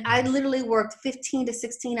 And I literally worked 15 to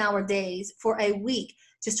 16-hour days for a week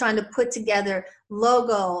just trying to put together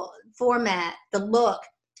logo, format, the look,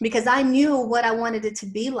 because I knew what I wanted it to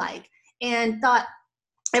be like, and thought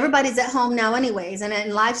everybody's at home now anyways,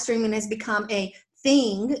 and live streaming has become a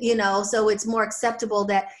thing, so it's more acceptable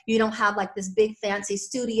that you don't have like this big fancy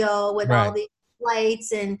studio with all Right. the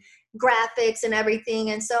lights and graphics and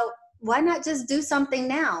everything. And so why not just do something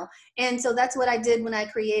now? And so that's what I did when I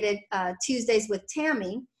created Tuesdays with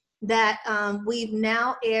Tammy, that we've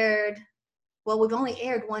now aired. Well, we've only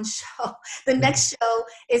aired one show. The Mhm. next show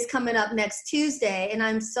is coming up next Tuesday, and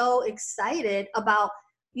I'm so excited about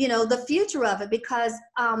the future of it, because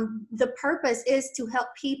the purpose is to help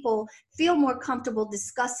people feel more comfortable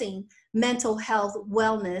discussing mental health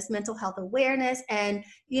wellness, mental health awareness, and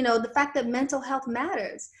the fact that mental health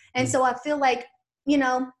matters. And Mhm. so I feel like, you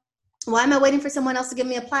know why am I waiting for someone else to give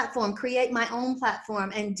me a platform? Create my own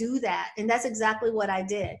platform and do that. And that's exactly what I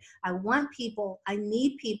did. I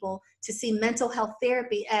need people to see mental health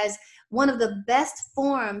therapy as one of the best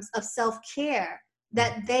forms of self-care Mhm.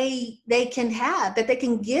 that they can have, that they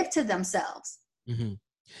can give to themselves. Mhm.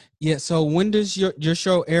 Yeah. So when does your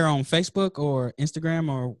show air, on Facebook or Instagram,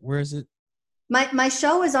 or where is it? My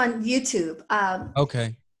show is on YouTube.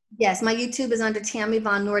 Okay. Yes, my YouTube is under Tammy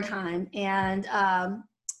von Nordheim, and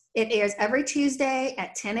it airs every Tuesday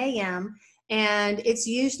at 10 a.m. And it's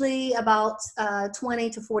usually about 20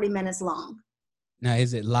 to 40 minutes long. Now,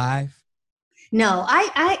 is it live? No,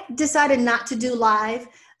 I decided not to do live,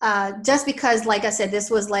 just because, like I said, this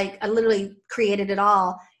was like I literally created it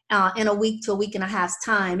all in a week to a week and a half's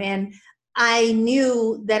time. And I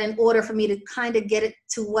knew that in order for me to kind of get it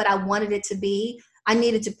to what I wanted it to be, I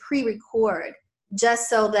needed to pre-record, just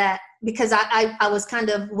so that, because I was kind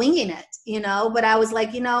of winging it, but I was like,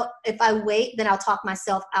 if I wait, then I'll talk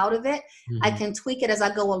myself out of it. I Mhm. can tweak it as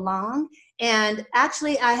I go along. And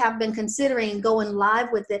actually, I have been considering going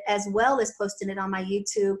live with it as well as posting it on my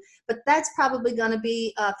YouTube. But that's probably going to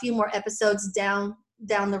be a few more episodes down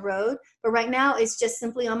the road. But right now, it's just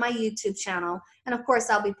simply on my YouTube channel. And of course,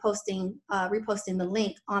 I'll be reposting the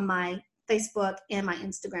link on my Facebook and my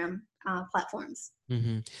Instagram platforms.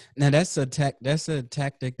 Mhm. Now that's a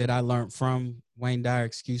tactic that I learned from Wayne Dyer.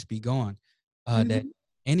 Excuse be gone. That Hmm.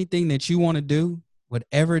 anything that you want to do,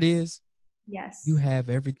 whatever it is, you Yes. have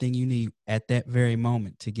everything you need at that very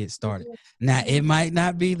moment to get You started. do. Now, it Mhm. might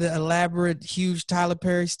not be the elaborate, huge Tyler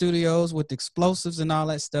Perry studios with explosives and all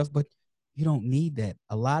that stuff, but you don't need that.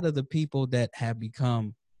 A lot of the people that have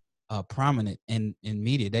become prominent in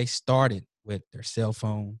media, they started with their cell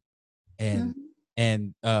phone and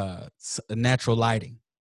Mhm. natural lighting.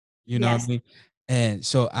 You know what I Yes. mean? And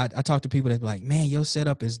so I talk to people that be like, man, your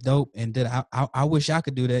setup is dope. And that I wish I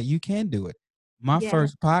could do that. You can do it. My Yeah.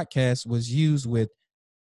 first podcast was used with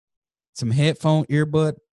some headphone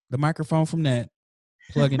earbud, the microphone from that,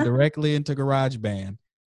 plugging directly into GarageBand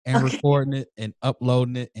and Okay. recording it and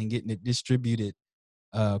uploading it and getting it distributed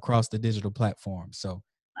across the digital platform. So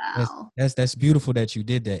Wow. That's beautiful that you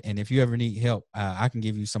did that. And if you ever need help, I can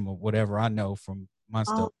give you some of whatever I know from my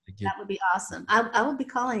Oh, stuff to get. that would be awesome. I will be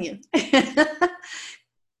calling you.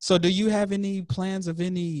 So, do you have any plans of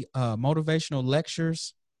any motivational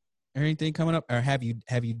lectures or anything coming up, or have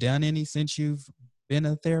you done any since you've been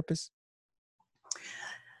a therapist?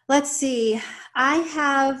 Let's see.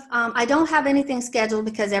 I don't have anything scheduled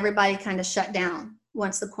because everybody kind of shut down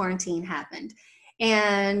once the quarantine happened.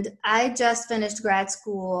 And I just finished grad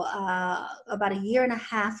school about a year and a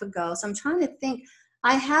half ago. So I'm trying to think.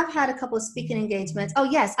 I have had a couple of speaking engagements. Oh,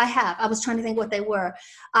 yes, I have. I was trying to think what they were.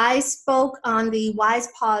 I spoke on the Wise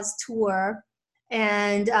Paws tour,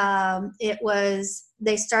 and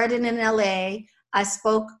they started in LA. I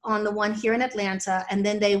spoke on the one here in Atlanta, and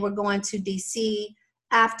then they were going to DC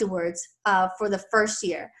afterwards for the first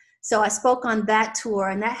year. So I spoke on that tour,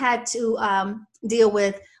 and that had to deal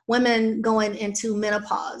with women going into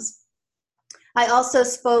menopause. I also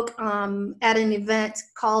spoke at an event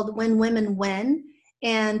called When Women Win,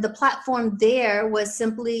 and the platform there was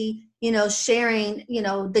simply, sharing,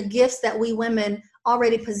 the gifts that we women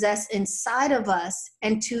already possess inside of us,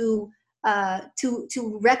 and to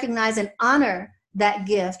recognize and honor that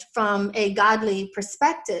gift from a godly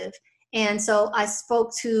perspective. And so I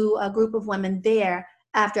spoke to a group of women there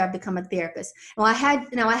after I become a therapist. Well, I had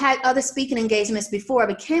other speaking engagements before I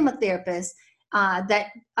became a therapist that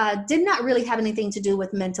did not really have anything to do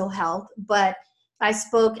with mental health, but I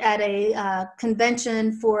spoke at a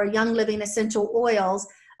convention for Young Living essential oils,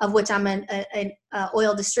 of which I'm an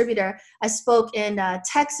oil distributor. I spoke in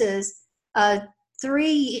Texas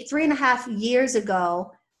 3.5 years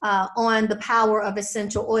ago on the power of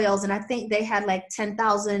essential oils, and I think they had like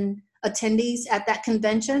 10,000 attendees at that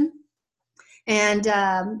convention. And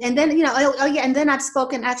then and then I've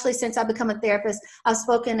spoken, actually, since I've become a therapist, I've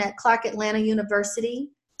spoken at Clark Atlanta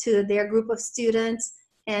University to their group of students,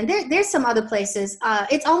 and there's some other places.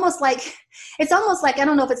 It's almost like I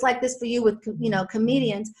don't know if it's like this for you with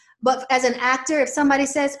comedians, but as an actor, if somebody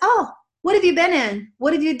says, "Oh, what have you been in?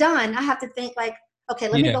 What have you done?" I have to think like, okay,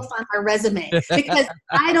 let me go find my resume, because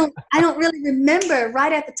I don't really remember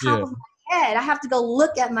right at the top of my head. I have to go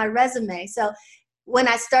look at my resume. So when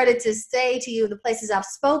I started to say to you the places I've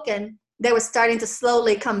spoken, they were starting to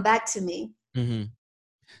slowly come back to me. Mm-hmm.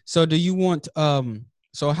 So do you want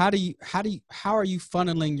so how are you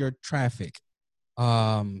funneling your traffic?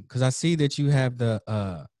 Because I see that you have the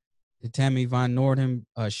Tammy Von Nordheim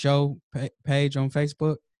show page on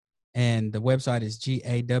Facebook, and the website is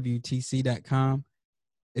gawtc.com.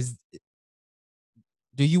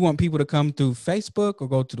 Do you want people to come through Facebook or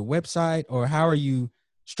go to the website, or how are you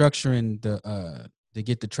structuring the to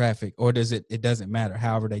get the traffic, or it doesn't matter,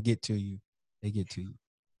 however they get to you?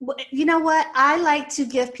 You know what? I like to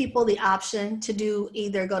give people the option to do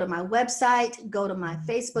either go to my website, go to my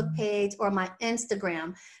Facebook page, or my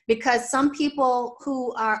Instagram, because some people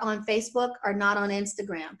who are on Facebook are not on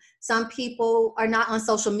Instagram. Some people are not on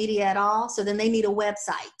social media at all, so then they need a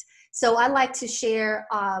website. So I like to share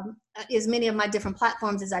as many of my different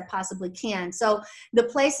platforms as I possibly can. So the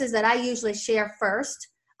places that I usually share first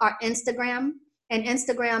are Instagram. And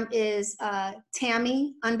Instagram is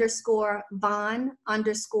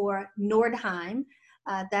Tammy_Von_Nordheim.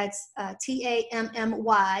 That's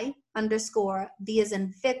TAMMY_ V as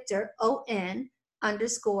in Victor, ON_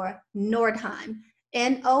 NORD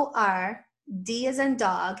as in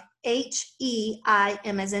dog,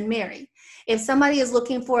 HEIM as in Mary. If somebody is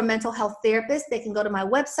looking for a mental health therapist, they can go to my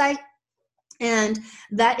website, and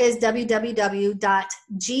that is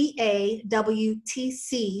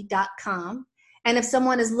www.gawtc.com. And if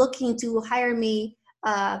someone is looking to hire me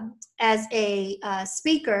as a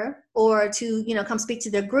speaker, or to come speak to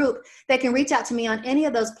their group, they can reach out to me on any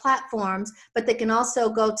of those platforms. But they can also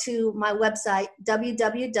go to my website,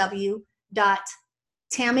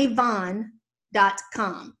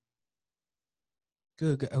 www.tammyvon.com.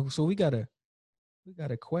 Good. Oh, so we got a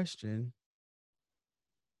question.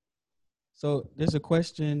 So there's a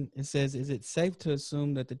question. It says, "Is it safe to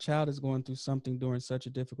assume that the child is going through something during such a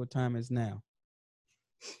difficult time as now?"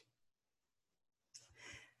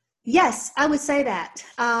 Yes, I would say that.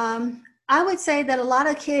 I would say that a lot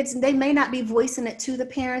of kids, they may not be voicing it to the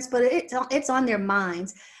parents, but it's on their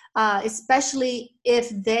minds, especially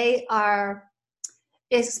if they are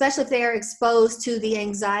exposed to the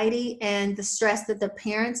anxiety and the stress that the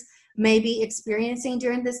parents may be experiencing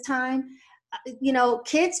during this time.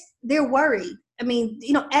 Kids, they're worried. I mean,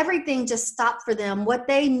 everything just stopped for them. What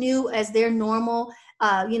they knew as their normal,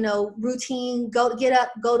 routine, get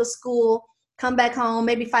up, go to school, come back home,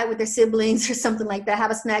 maybe fight with their siblings or something like that,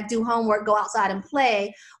 have a snack, do homework, go outside and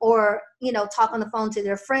play, or, talk on the phone to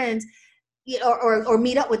their friends. or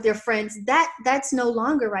meet up with their friends. That's no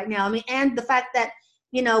longer right now. I mean, and the fact that,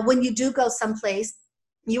 when you do go someplace,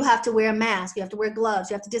 you have to wear a mask, you have to wear gloves,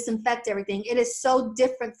 you have to disinfect everything. It is so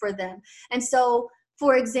different for them. And so,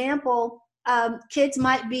 for example, kids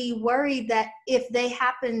might be worried that if they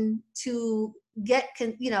happen to get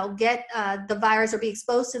the virus or be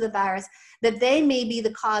exposed to the virus, that they may be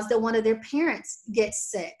the cause that one of their parents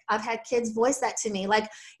gets sick. I've had kids voice that to me, like,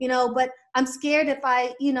 but I'm scared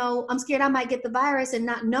I'm scared I might get the virus and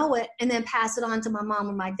not know it and then pass it on to my mom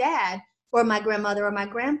or my dad or my grandmother or my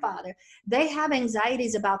grandfather. They have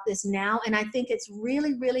anxieties about this now. And I think it's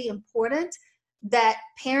really, really important that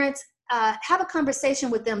parents have a conversation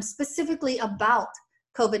with them specifically about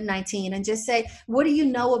COVID-19 and just say, what do you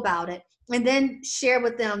know about it? And then share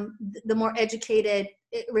with them the more educated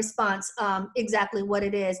response, exactly what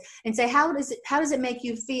it is, and say, how does it make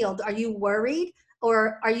you feel? Are you worried?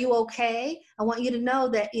 Or are you okay? I want you to know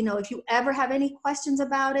that, if you ever have any questions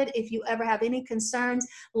about it, if you ever have any concerns,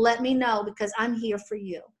 let me know, because I'm here for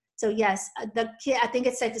you. So yes, I think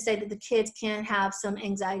it's safe to say that the kids can have some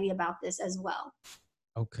anxiety about this as well.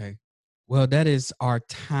 Okay. Well, that is our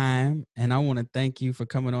time. And I want to thank you for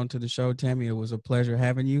coming on to the show, Tammy. It was a pleasure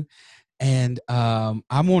having you. And I'm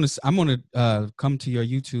gonna come to your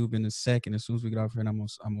YouTube in a second. As soon as we get off here, and I'm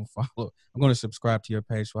gonna follow. I'm gonna subscribe to your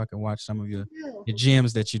page so I can watch some of your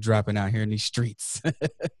gems that you're dropping out here in these streets. The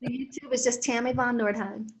YouTube is just Tammy von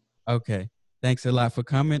Nordheim. Okay. Thanks a lot for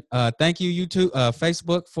coming. Thank you, YouTube,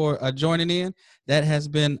 Facebook, for joining in. That has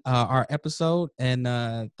been our episode,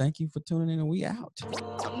 and thank you for tuning in. And we out. Thank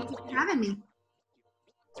you for having me.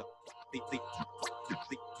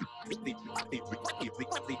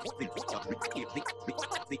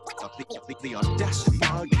 The audacity.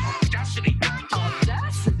 Audacity.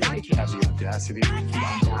 Audacity. I have the audacity. The audacity.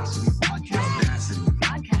 The audacity. The audacity. The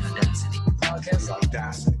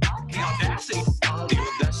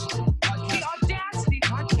audacity.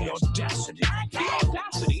 The audacity. The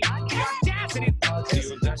audacity. The audacity.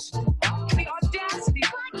 The audacity. The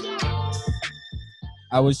audacity.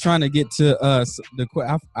 I was trying to get to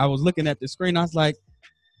I was looking at the screen. I was like,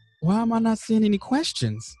 why am I not seeing any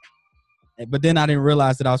questions? But then I didn't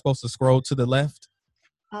realize that I was supposed to scroll to the left.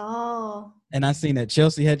 Oh. And I seen that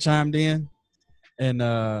Chelsea had chimed in, and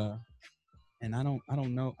I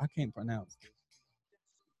don't know. I can't pronounce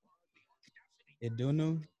it.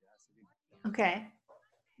 Idunu. Okay.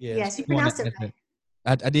 Yeah. Yes, you pronounced it right.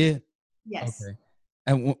 I did. Yes. Okay.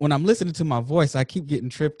 And when I'm listening to my voice, I keep getting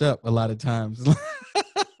tripped up a lot of times.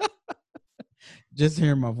 Just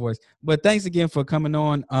hearing my voice. But thanks again for coming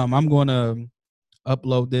on. I'm going to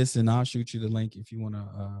upload this, and I'll shoot you the link if you want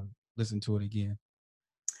to listen to it again.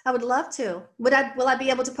 I would love to. Will I be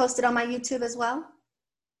able to post it on my YouTube as well?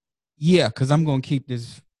 Yeah, because I'm going to keep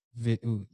this video.